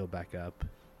to heal back up.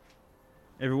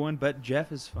 Everyone but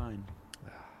Jeff is fine.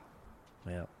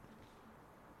 Well,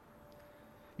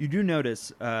 You do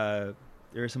notice there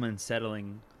are some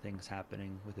unsettling things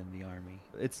happening within the army.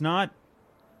 It's not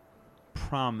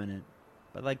prominent,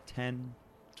 but like 10,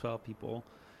 12 people.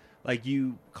 Like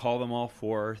you call them all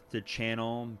forth to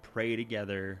channel and pray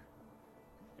together,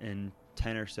 and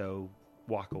 10 or so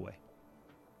walk away.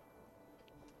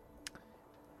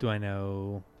 do I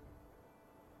know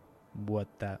what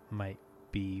that might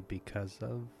be because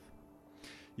of?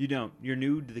 You don't. You're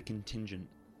new to the contingent,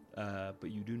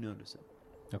 but you do notice it.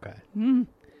 Okay. Mm.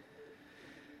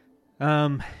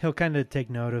 He'll kind of take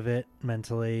note of it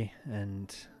mentally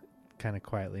and kind of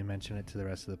quietly mention it to the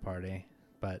rest of the party.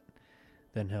 But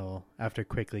then he'll, after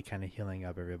quickly kind of healing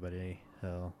up everybody,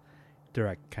 he'll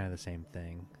direct kind of the same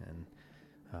thing and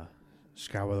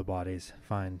scour the bodies,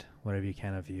 find whatever you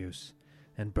can of use,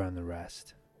 and burn the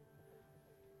rest.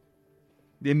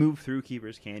 They move through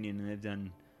Keeper's Canyon, and they've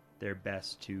done their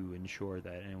best to ensure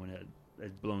that anyone that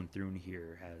has blown through in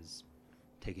here has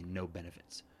taken no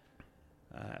benefits.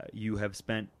 You have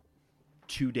spent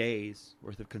 2 days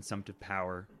worth of consumptive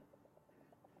power,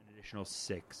 an additional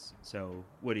 6. So,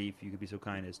 Woody, if you could be so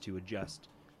kind as to adjust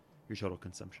your total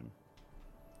consumption.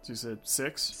 So you said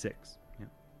 6? 6. Yeah.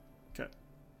 Okay.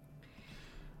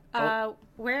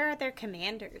 Where are their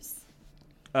commanders?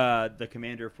 The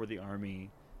commander for the army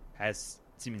has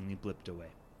seemingly blipped away.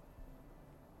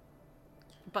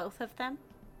 Both of them?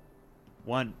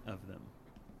 One of them.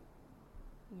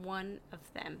 One of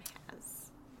them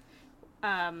has.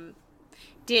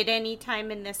 Did any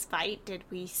time in this fight, did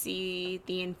we see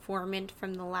the informant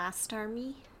from the last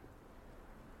army?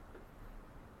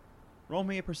 Roll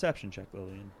me a perception check,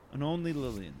 Lillian. And only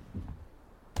Lillian.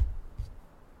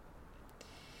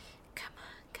 Come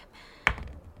on.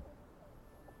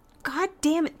 God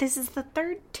damn it, this is the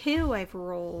third 2 I've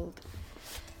rolled.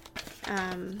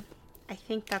 I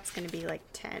think that's going to be like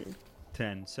 10.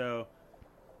 10. So,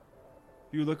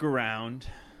 you look around.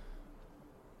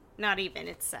 Not even,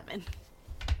 it's 7.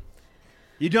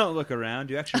 You don't look around.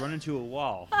 You actually run into a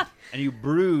wall. And you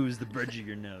bruise the bridge of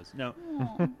your nose. No.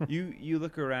 You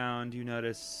look around. You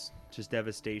notice just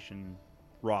devastation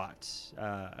wrought.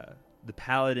 The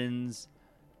paladins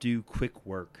do quick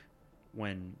work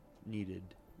when needed.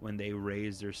 When they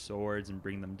raise their swords and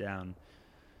bring them down.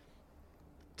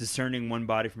 Discerning one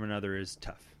body from another is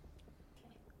tough.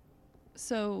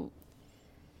 So,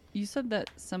 you said that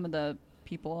some of the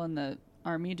people in the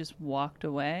army just walked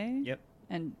away? Yep.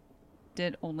 And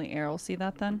did only Errol see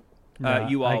that then? No,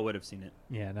 You all I- would have seen it.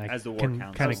 Yeah, and I As the war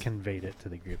council. kind of conveyed it to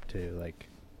the group too. Like,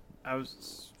 I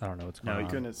was I don't know what's No, going I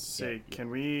on. gonna say,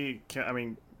 I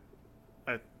mean,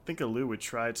 I think Alu would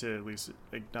try to at least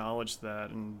acknowledge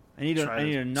that and I need try a to see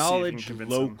if he can knowledge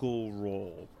convince him. local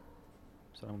roll.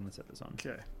 So I'm going to set this on.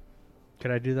 Okay.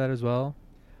 Could I do that as well?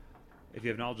 If you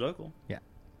have knowledge local. Yeah.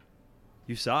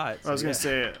 You saw it. I was so gonna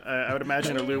say, I would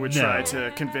imagine Alu would try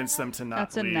to convince them to not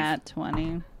That's a leave. nat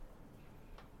 20.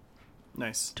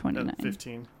 Nice. 29.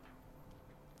 15.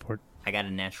 I got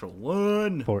a natural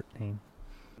 1. 14.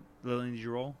 Lillian, did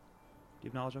you roll? Do you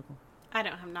have knowledge local? I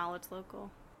don't have knowledge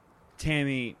local.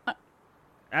 Tammy,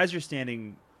 as you're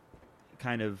standing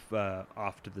kind of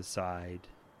off to the side,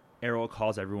 Errol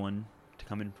calls everyone to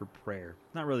come in for prayer.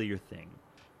 Not really your thing.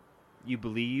 You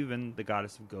believe in the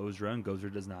goddess of Gozra, and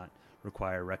Gozra does not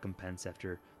require recompense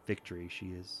after victory. She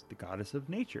is the goddess of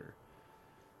nature.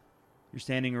 You're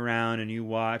standing around and you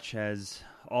watch as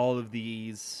all of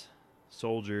these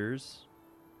soldiers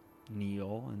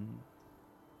kneel and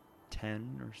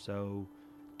 10 or so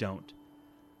don't.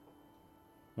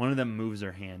 One of them moves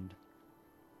their hand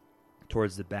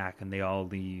towards the back and they all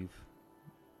leave.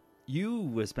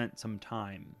 You have spent some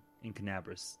time in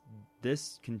Canabras.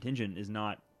 This contingent is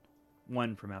not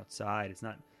one from outside. It's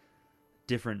not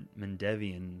different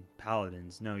Mendevian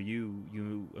paladins. No,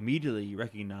 you immediately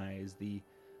recognize the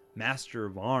Master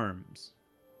of Arms,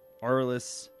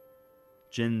 Arliss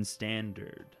Jin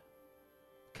Standard,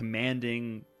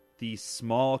 commanding the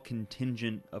small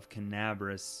contingent of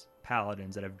Canabras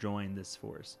paladins that have joined this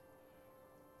force.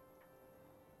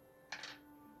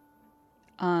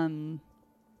 And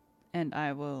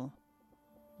I will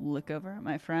look over at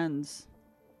my friends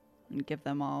and give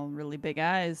them all really big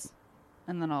eyes.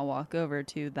 And then I'll walk over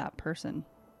to that person,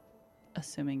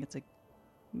 assuming it's a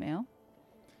male.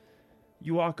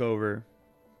 You walk over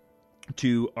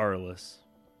to Arliss.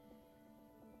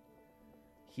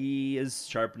 He is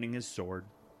sharpening his sword.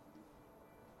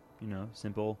 You know,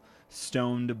 simple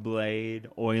stoned blade,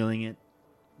 oiling it,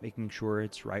 making sure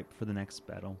it's ripe for the next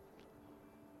battle.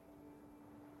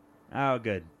 Oh,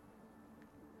 good.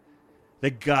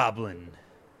 The goblin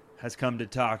has come to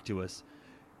talk to us.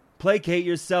 Placate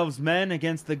yourselves, men,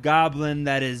 against the goblin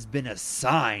that has been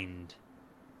assigned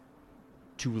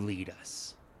to lead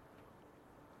us.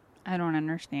 I don't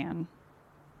understand.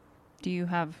 Do you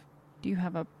have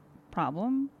a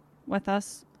problem with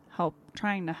us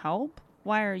trying to help?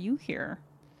 Why are you here?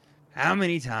 How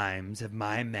many times have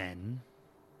my men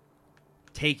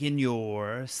taken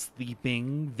your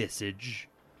sleeping visage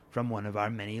from one of our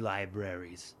many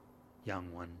libraries,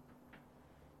 young one?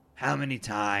 How many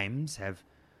times have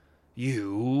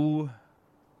you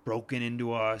broken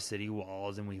into our city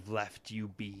walls and we've left you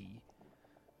be?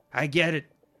 I get it.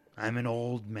 I'm an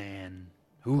old man.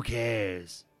 Who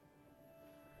cares?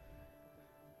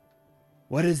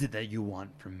 What is it that you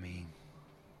want from me?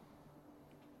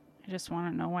 I just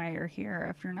want to know why you're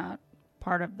here if you're not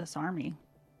part of this army.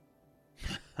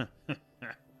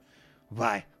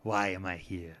 Why am I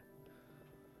here?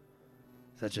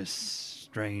 Such a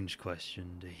strange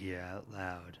question to hear out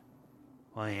loud.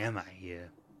 Why am I here?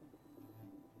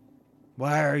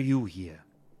 Why are you here?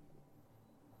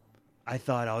 I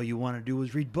thought all you want to do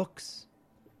was read books.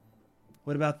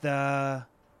 What about the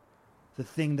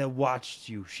thing that watched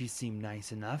you? She seemed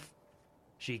nice enough.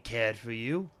 She cared for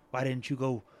you. Why didn't you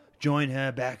go join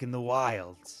her back in the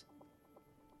wilds?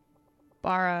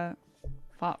 Bara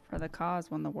fought for the cause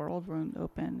when the world wound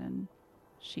open, and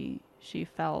she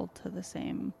fell to the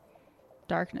same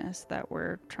darkness that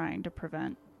we're trying to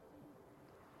prevent.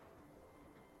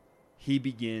 He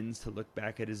begins to look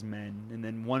back at his men, and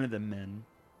then one of the men,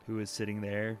 who is sitting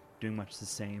there doing much the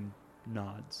same,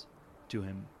 nods to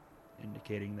him,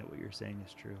 indicating that what you're saying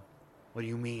is true. What do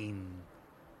you mean?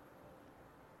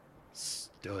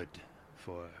 Stood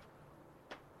for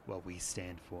what we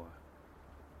stand for.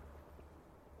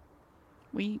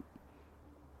 We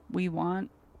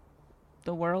want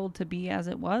the world to be as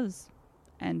it was,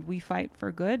 and we fight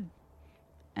for good.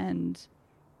 And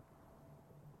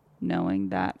knowing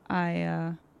that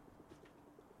I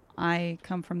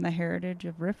come from the heritage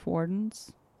of Rift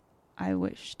Wardens, I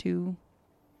wish to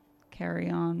carry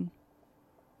on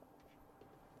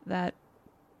that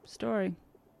story,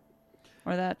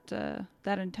 or that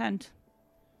intent.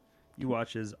 You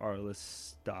watch as Arliss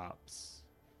stops,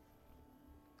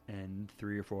 and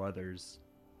 3 or 4 others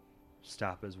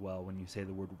stop as well when you say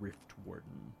the word Rift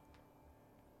Warden.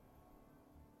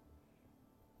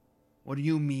 What do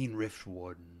you mean, Rift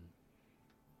Warden?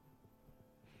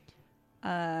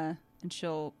 And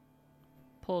she'll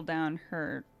pull down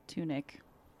her tunic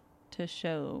to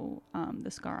show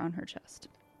the scar on her chest.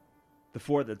 The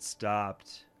 4 that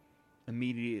stopped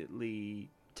immediately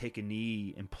take a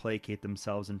knee and placate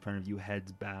themselves in front of you,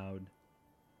 heads bowed.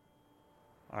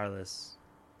 Arliss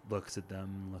looks at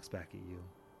them and looks back at you.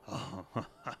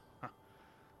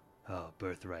 Oh,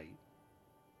 birthright.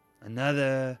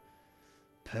 Another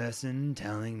person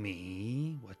telling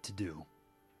me what to do.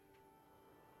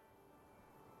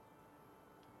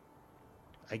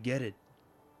 I get it.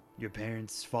 Your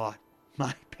parents fought.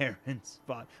 My parents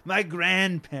fought. My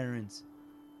grandparents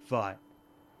fought.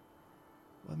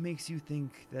 What makes you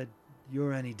think that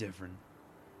you're any different?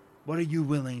 What are you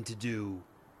willing to do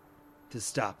to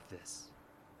stop this?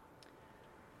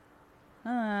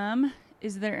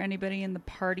 Is there anybody in the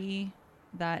party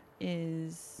that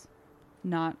is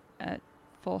not at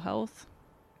full health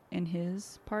in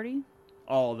his party?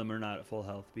 All of them are not at full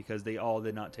health because they all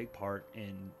did not take part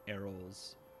in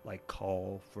Errol's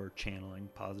call for channeling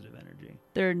positive energy.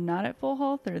 They're not at full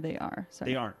health, or they are?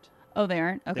 Sorry. They aren't. Oh, they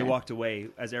aren't? Okay. They walked away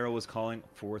as Errol was calling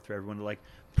forth for everyone to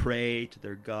pray to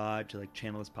their god, to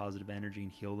channel this positive energy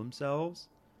and heal themselves.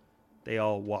 They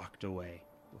all walked away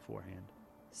beforehand.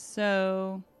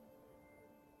 So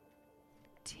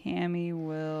Tammy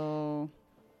will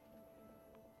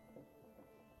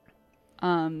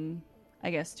I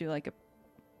guess do a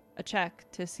check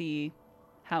to see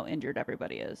how injured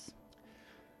everybody is.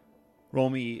 Roll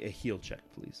me a heal check,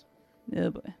 please.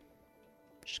 Oh boy.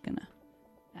 Just gonna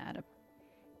add a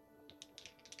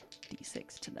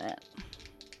d6 to that.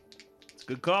 It's a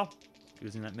good call.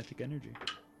 Using that mythic energy.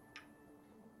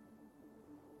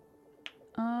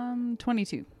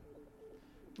 22.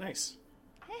 Nice.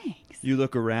 Thanks. You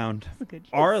look around. That's a good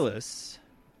use. Arliss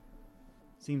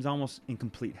seems almost in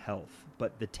complete health,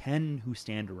 but the 10 who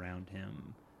stand around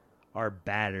him are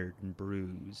battered and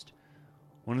bruised.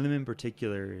 One of them in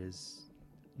particular is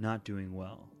not doing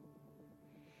well.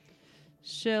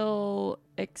 She'll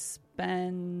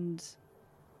expend...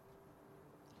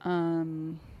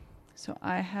 So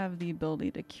I have the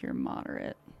ability to cure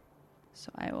moderate. So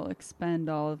I will expend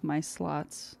all of my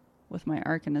slots with my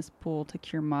Arcanist pool to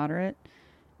cure moderate.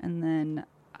 And then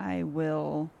I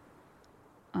will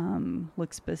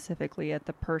look specifically at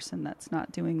the person that's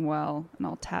not doing well, and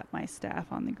I'll tap my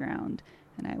staff on the ground,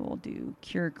 and I will do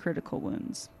cure critical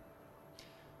wounds.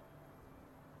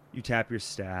 You tap your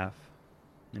staff,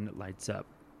 and it lights up.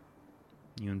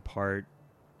 You impart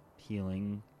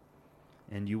healing,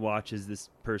 and you watch as this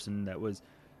person that was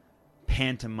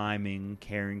pantomiming,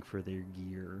 caring for their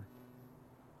gear,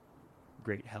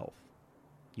 great health.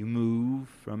 You move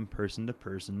from person to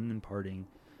person, imparting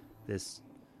this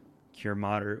cure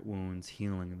moderate wounds,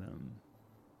 healing them.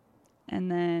 And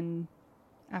then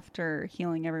after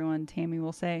healing everyone, Tammy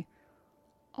will say,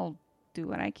 I'll do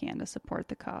what I can to support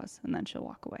the cause, and then she'll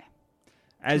walk away.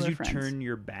 As her you friends. turn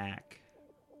your back,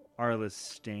 Arliss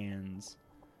stands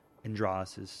and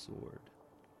draws his sword.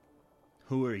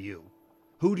 Who are you?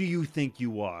 Who do you think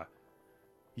you are?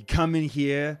 You come in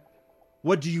here.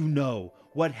 What do you know?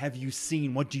 What have you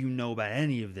seen? What do you know about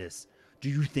any of this? Do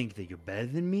you think that you're better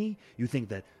than me? You think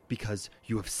that because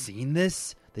you have seen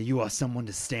this, that you are someone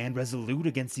to stand resolute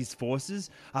against these forces?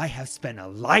 I have spent a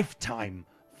lifetime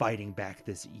fighting back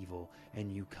this evil,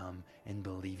 and you come and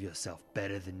believe yourself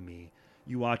better than me.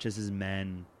 You watch as his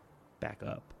men back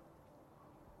up.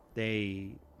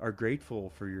 They are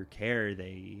grateful for your care.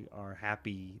 They are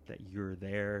happy that you're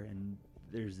there, and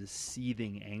there's this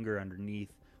seething anger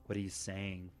underneath what he's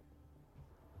saying.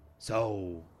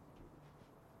 So,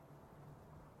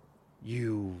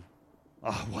 you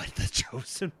are what, the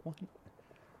chosen one?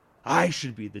 I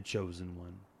should be the chosen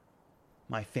one.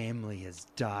 My family has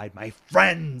died. My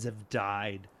friends have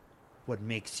died. What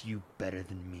makes you better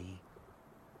than me?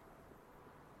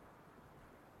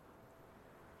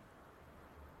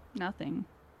 Nothing.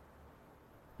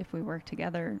 If we work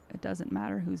together, it doesn't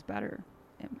matter who's better.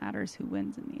 It matters who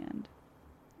wins in the end.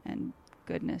 And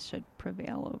goodness should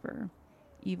prevail over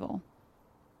evil.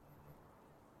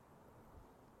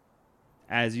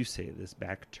 As you say this,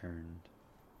 back turned,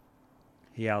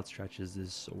 he outstretches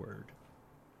his sword.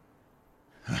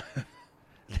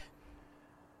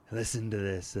 Listen to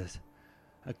this.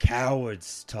 A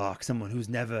coward's talk. Someone who's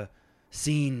never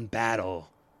seen battle.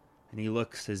 And he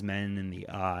looks his men in the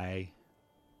eye,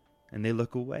 and they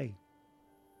look away.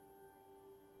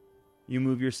 You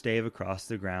move your stave across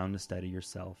the ground to steady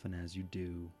yourself, and as you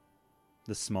do,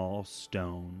 the small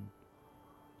stone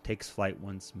takes flight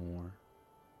once more.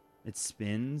 It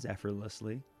spins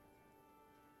effortlessly,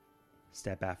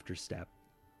 step after step.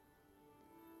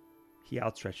 He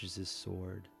outstretches his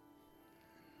sword.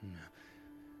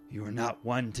 You are not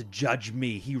one to judge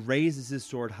me. He raises his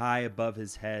sword high above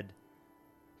his head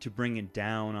to bring it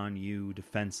down on you,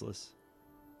 defenseless.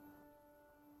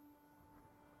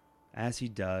 As he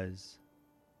does,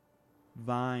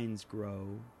 vines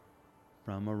grow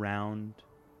from around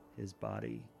his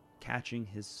body, catching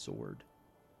his sword,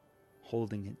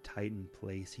 holding it tight in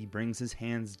place. He brings his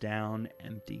hands down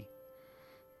empty.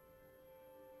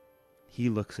 He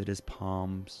looks at his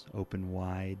palms open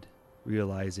wide,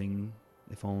 realizing,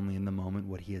 if only in the moment,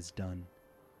 what he has done,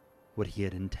 what he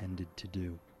had intended to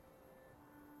do.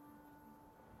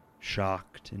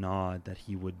 Shocked and awed that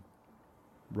he would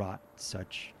wrought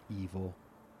such evil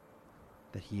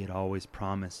that he had always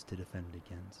promised to defend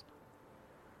against.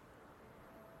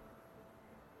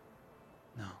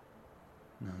 No,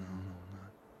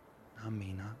 not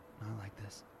me, not like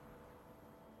this.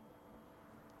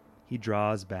 He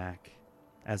draws back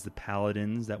as the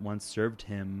paladins that once served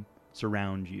him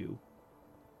surround you.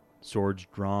 Swords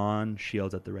drawn,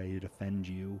 shields at the ready to defend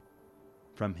you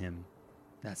from him.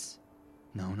 That's...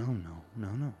 No.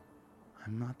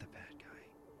 I'm not the bad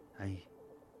guy.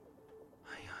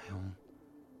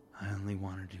 I only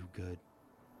want to do good.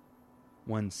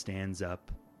 One stands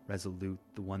up, resolute,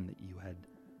 the one that you had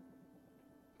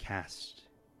cast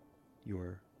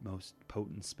your most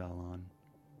potent spell on.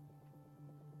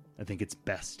 I think it's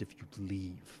best if you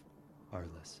leave,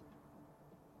 Arliss.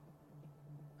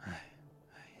 I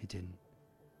didn't.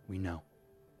 We know.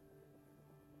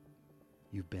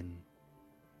 You've been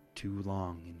too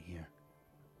long in here.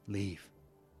 Leave.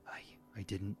 I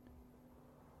didn't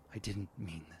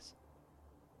mean this.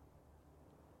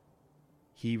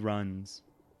 He runs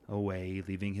away,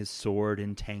 leaving his sword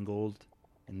entangled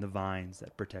in the vines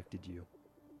that protected you.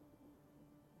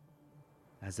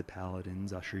 As the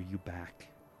paladins usher you back,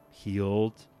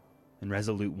 healed and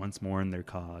resolute once more in their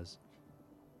cause.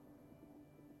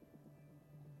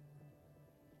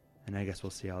 And I guess we'll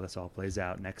see how this all plays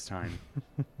out next time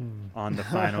on the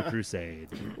Final Crusade.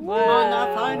 On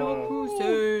the Final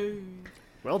Crusade.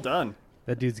 Well done.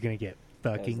 That dude's gonna get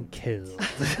fucking killed.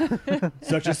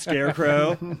 Such a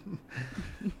scarecrow.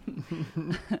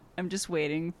 I'm just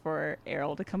waiting for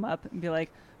Errol to come up and be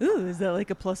like, ooh, is that like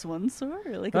a +1 sword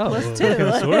or like a Oh, +2? what kind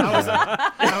of sword is I was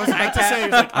that? about to say, he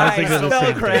was like, I was thinking the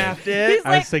same thing. Spellcrafted. He's I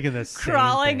was like thinking the same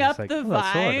crawling thing. up It's like, the oh,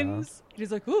 that sword, huh? vines.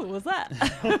 He's like, ooh, what's that?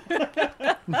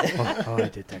 Oh, I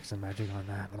detect some magic on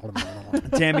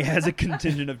that. Tammy has a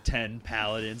contingent of 10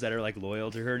 paladins that are like loyal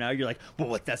to her. Now you're like, well,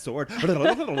 what's that sword?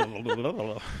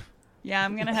 Yeah,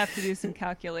 I'm going to have to do some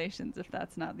calculations if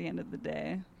that's not the end of the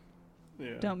day.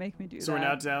 yeah. Don't make me do So that. we're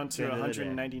now down to End of the day.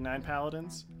 199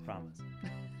 paladins. Promise.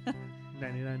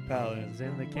 99 paladins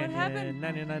in the canyon. happened?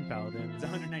 99 paladins. It's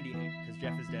 198 because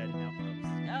Jeff is dead and now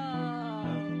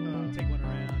Pups. Oh. Take one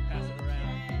around, pass it around.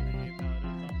 98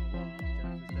 paladins on the wall.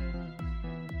 Jeff is dead.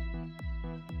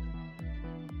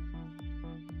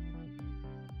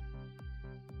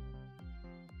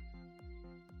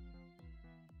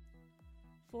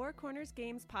 Four Corners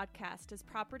Games podcast is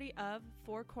property of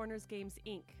Four Corners Games,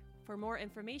 Inc. For more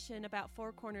information about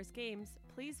Four Corners Games,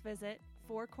 please visit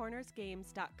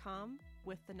fourcornersgames.com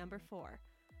with the number 4.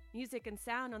 Music and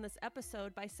sound on this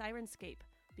episode by Sirenscape,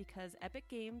 because epic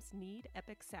games need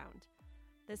epic sound.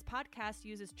 This podcast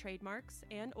uses trademarks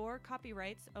and or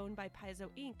copyrights owned by Paizo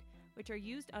Inc., which are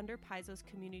used under Paizo's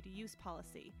community use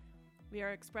policy. We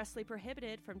are expressly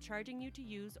prohibited from charging you to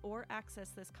use or access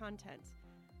this content.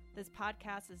 This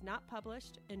podcast is not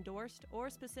published, endorsed, or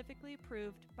specifically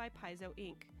approved by Paizo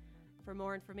Inc. For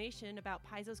more information about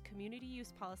Paizo's community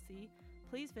use policy,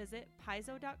 please visit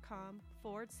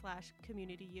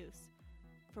paizo.com/community use.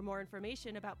 For more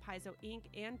information about Paizo Inc.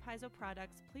 and Paizo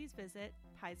products, please visit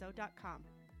paizo.com.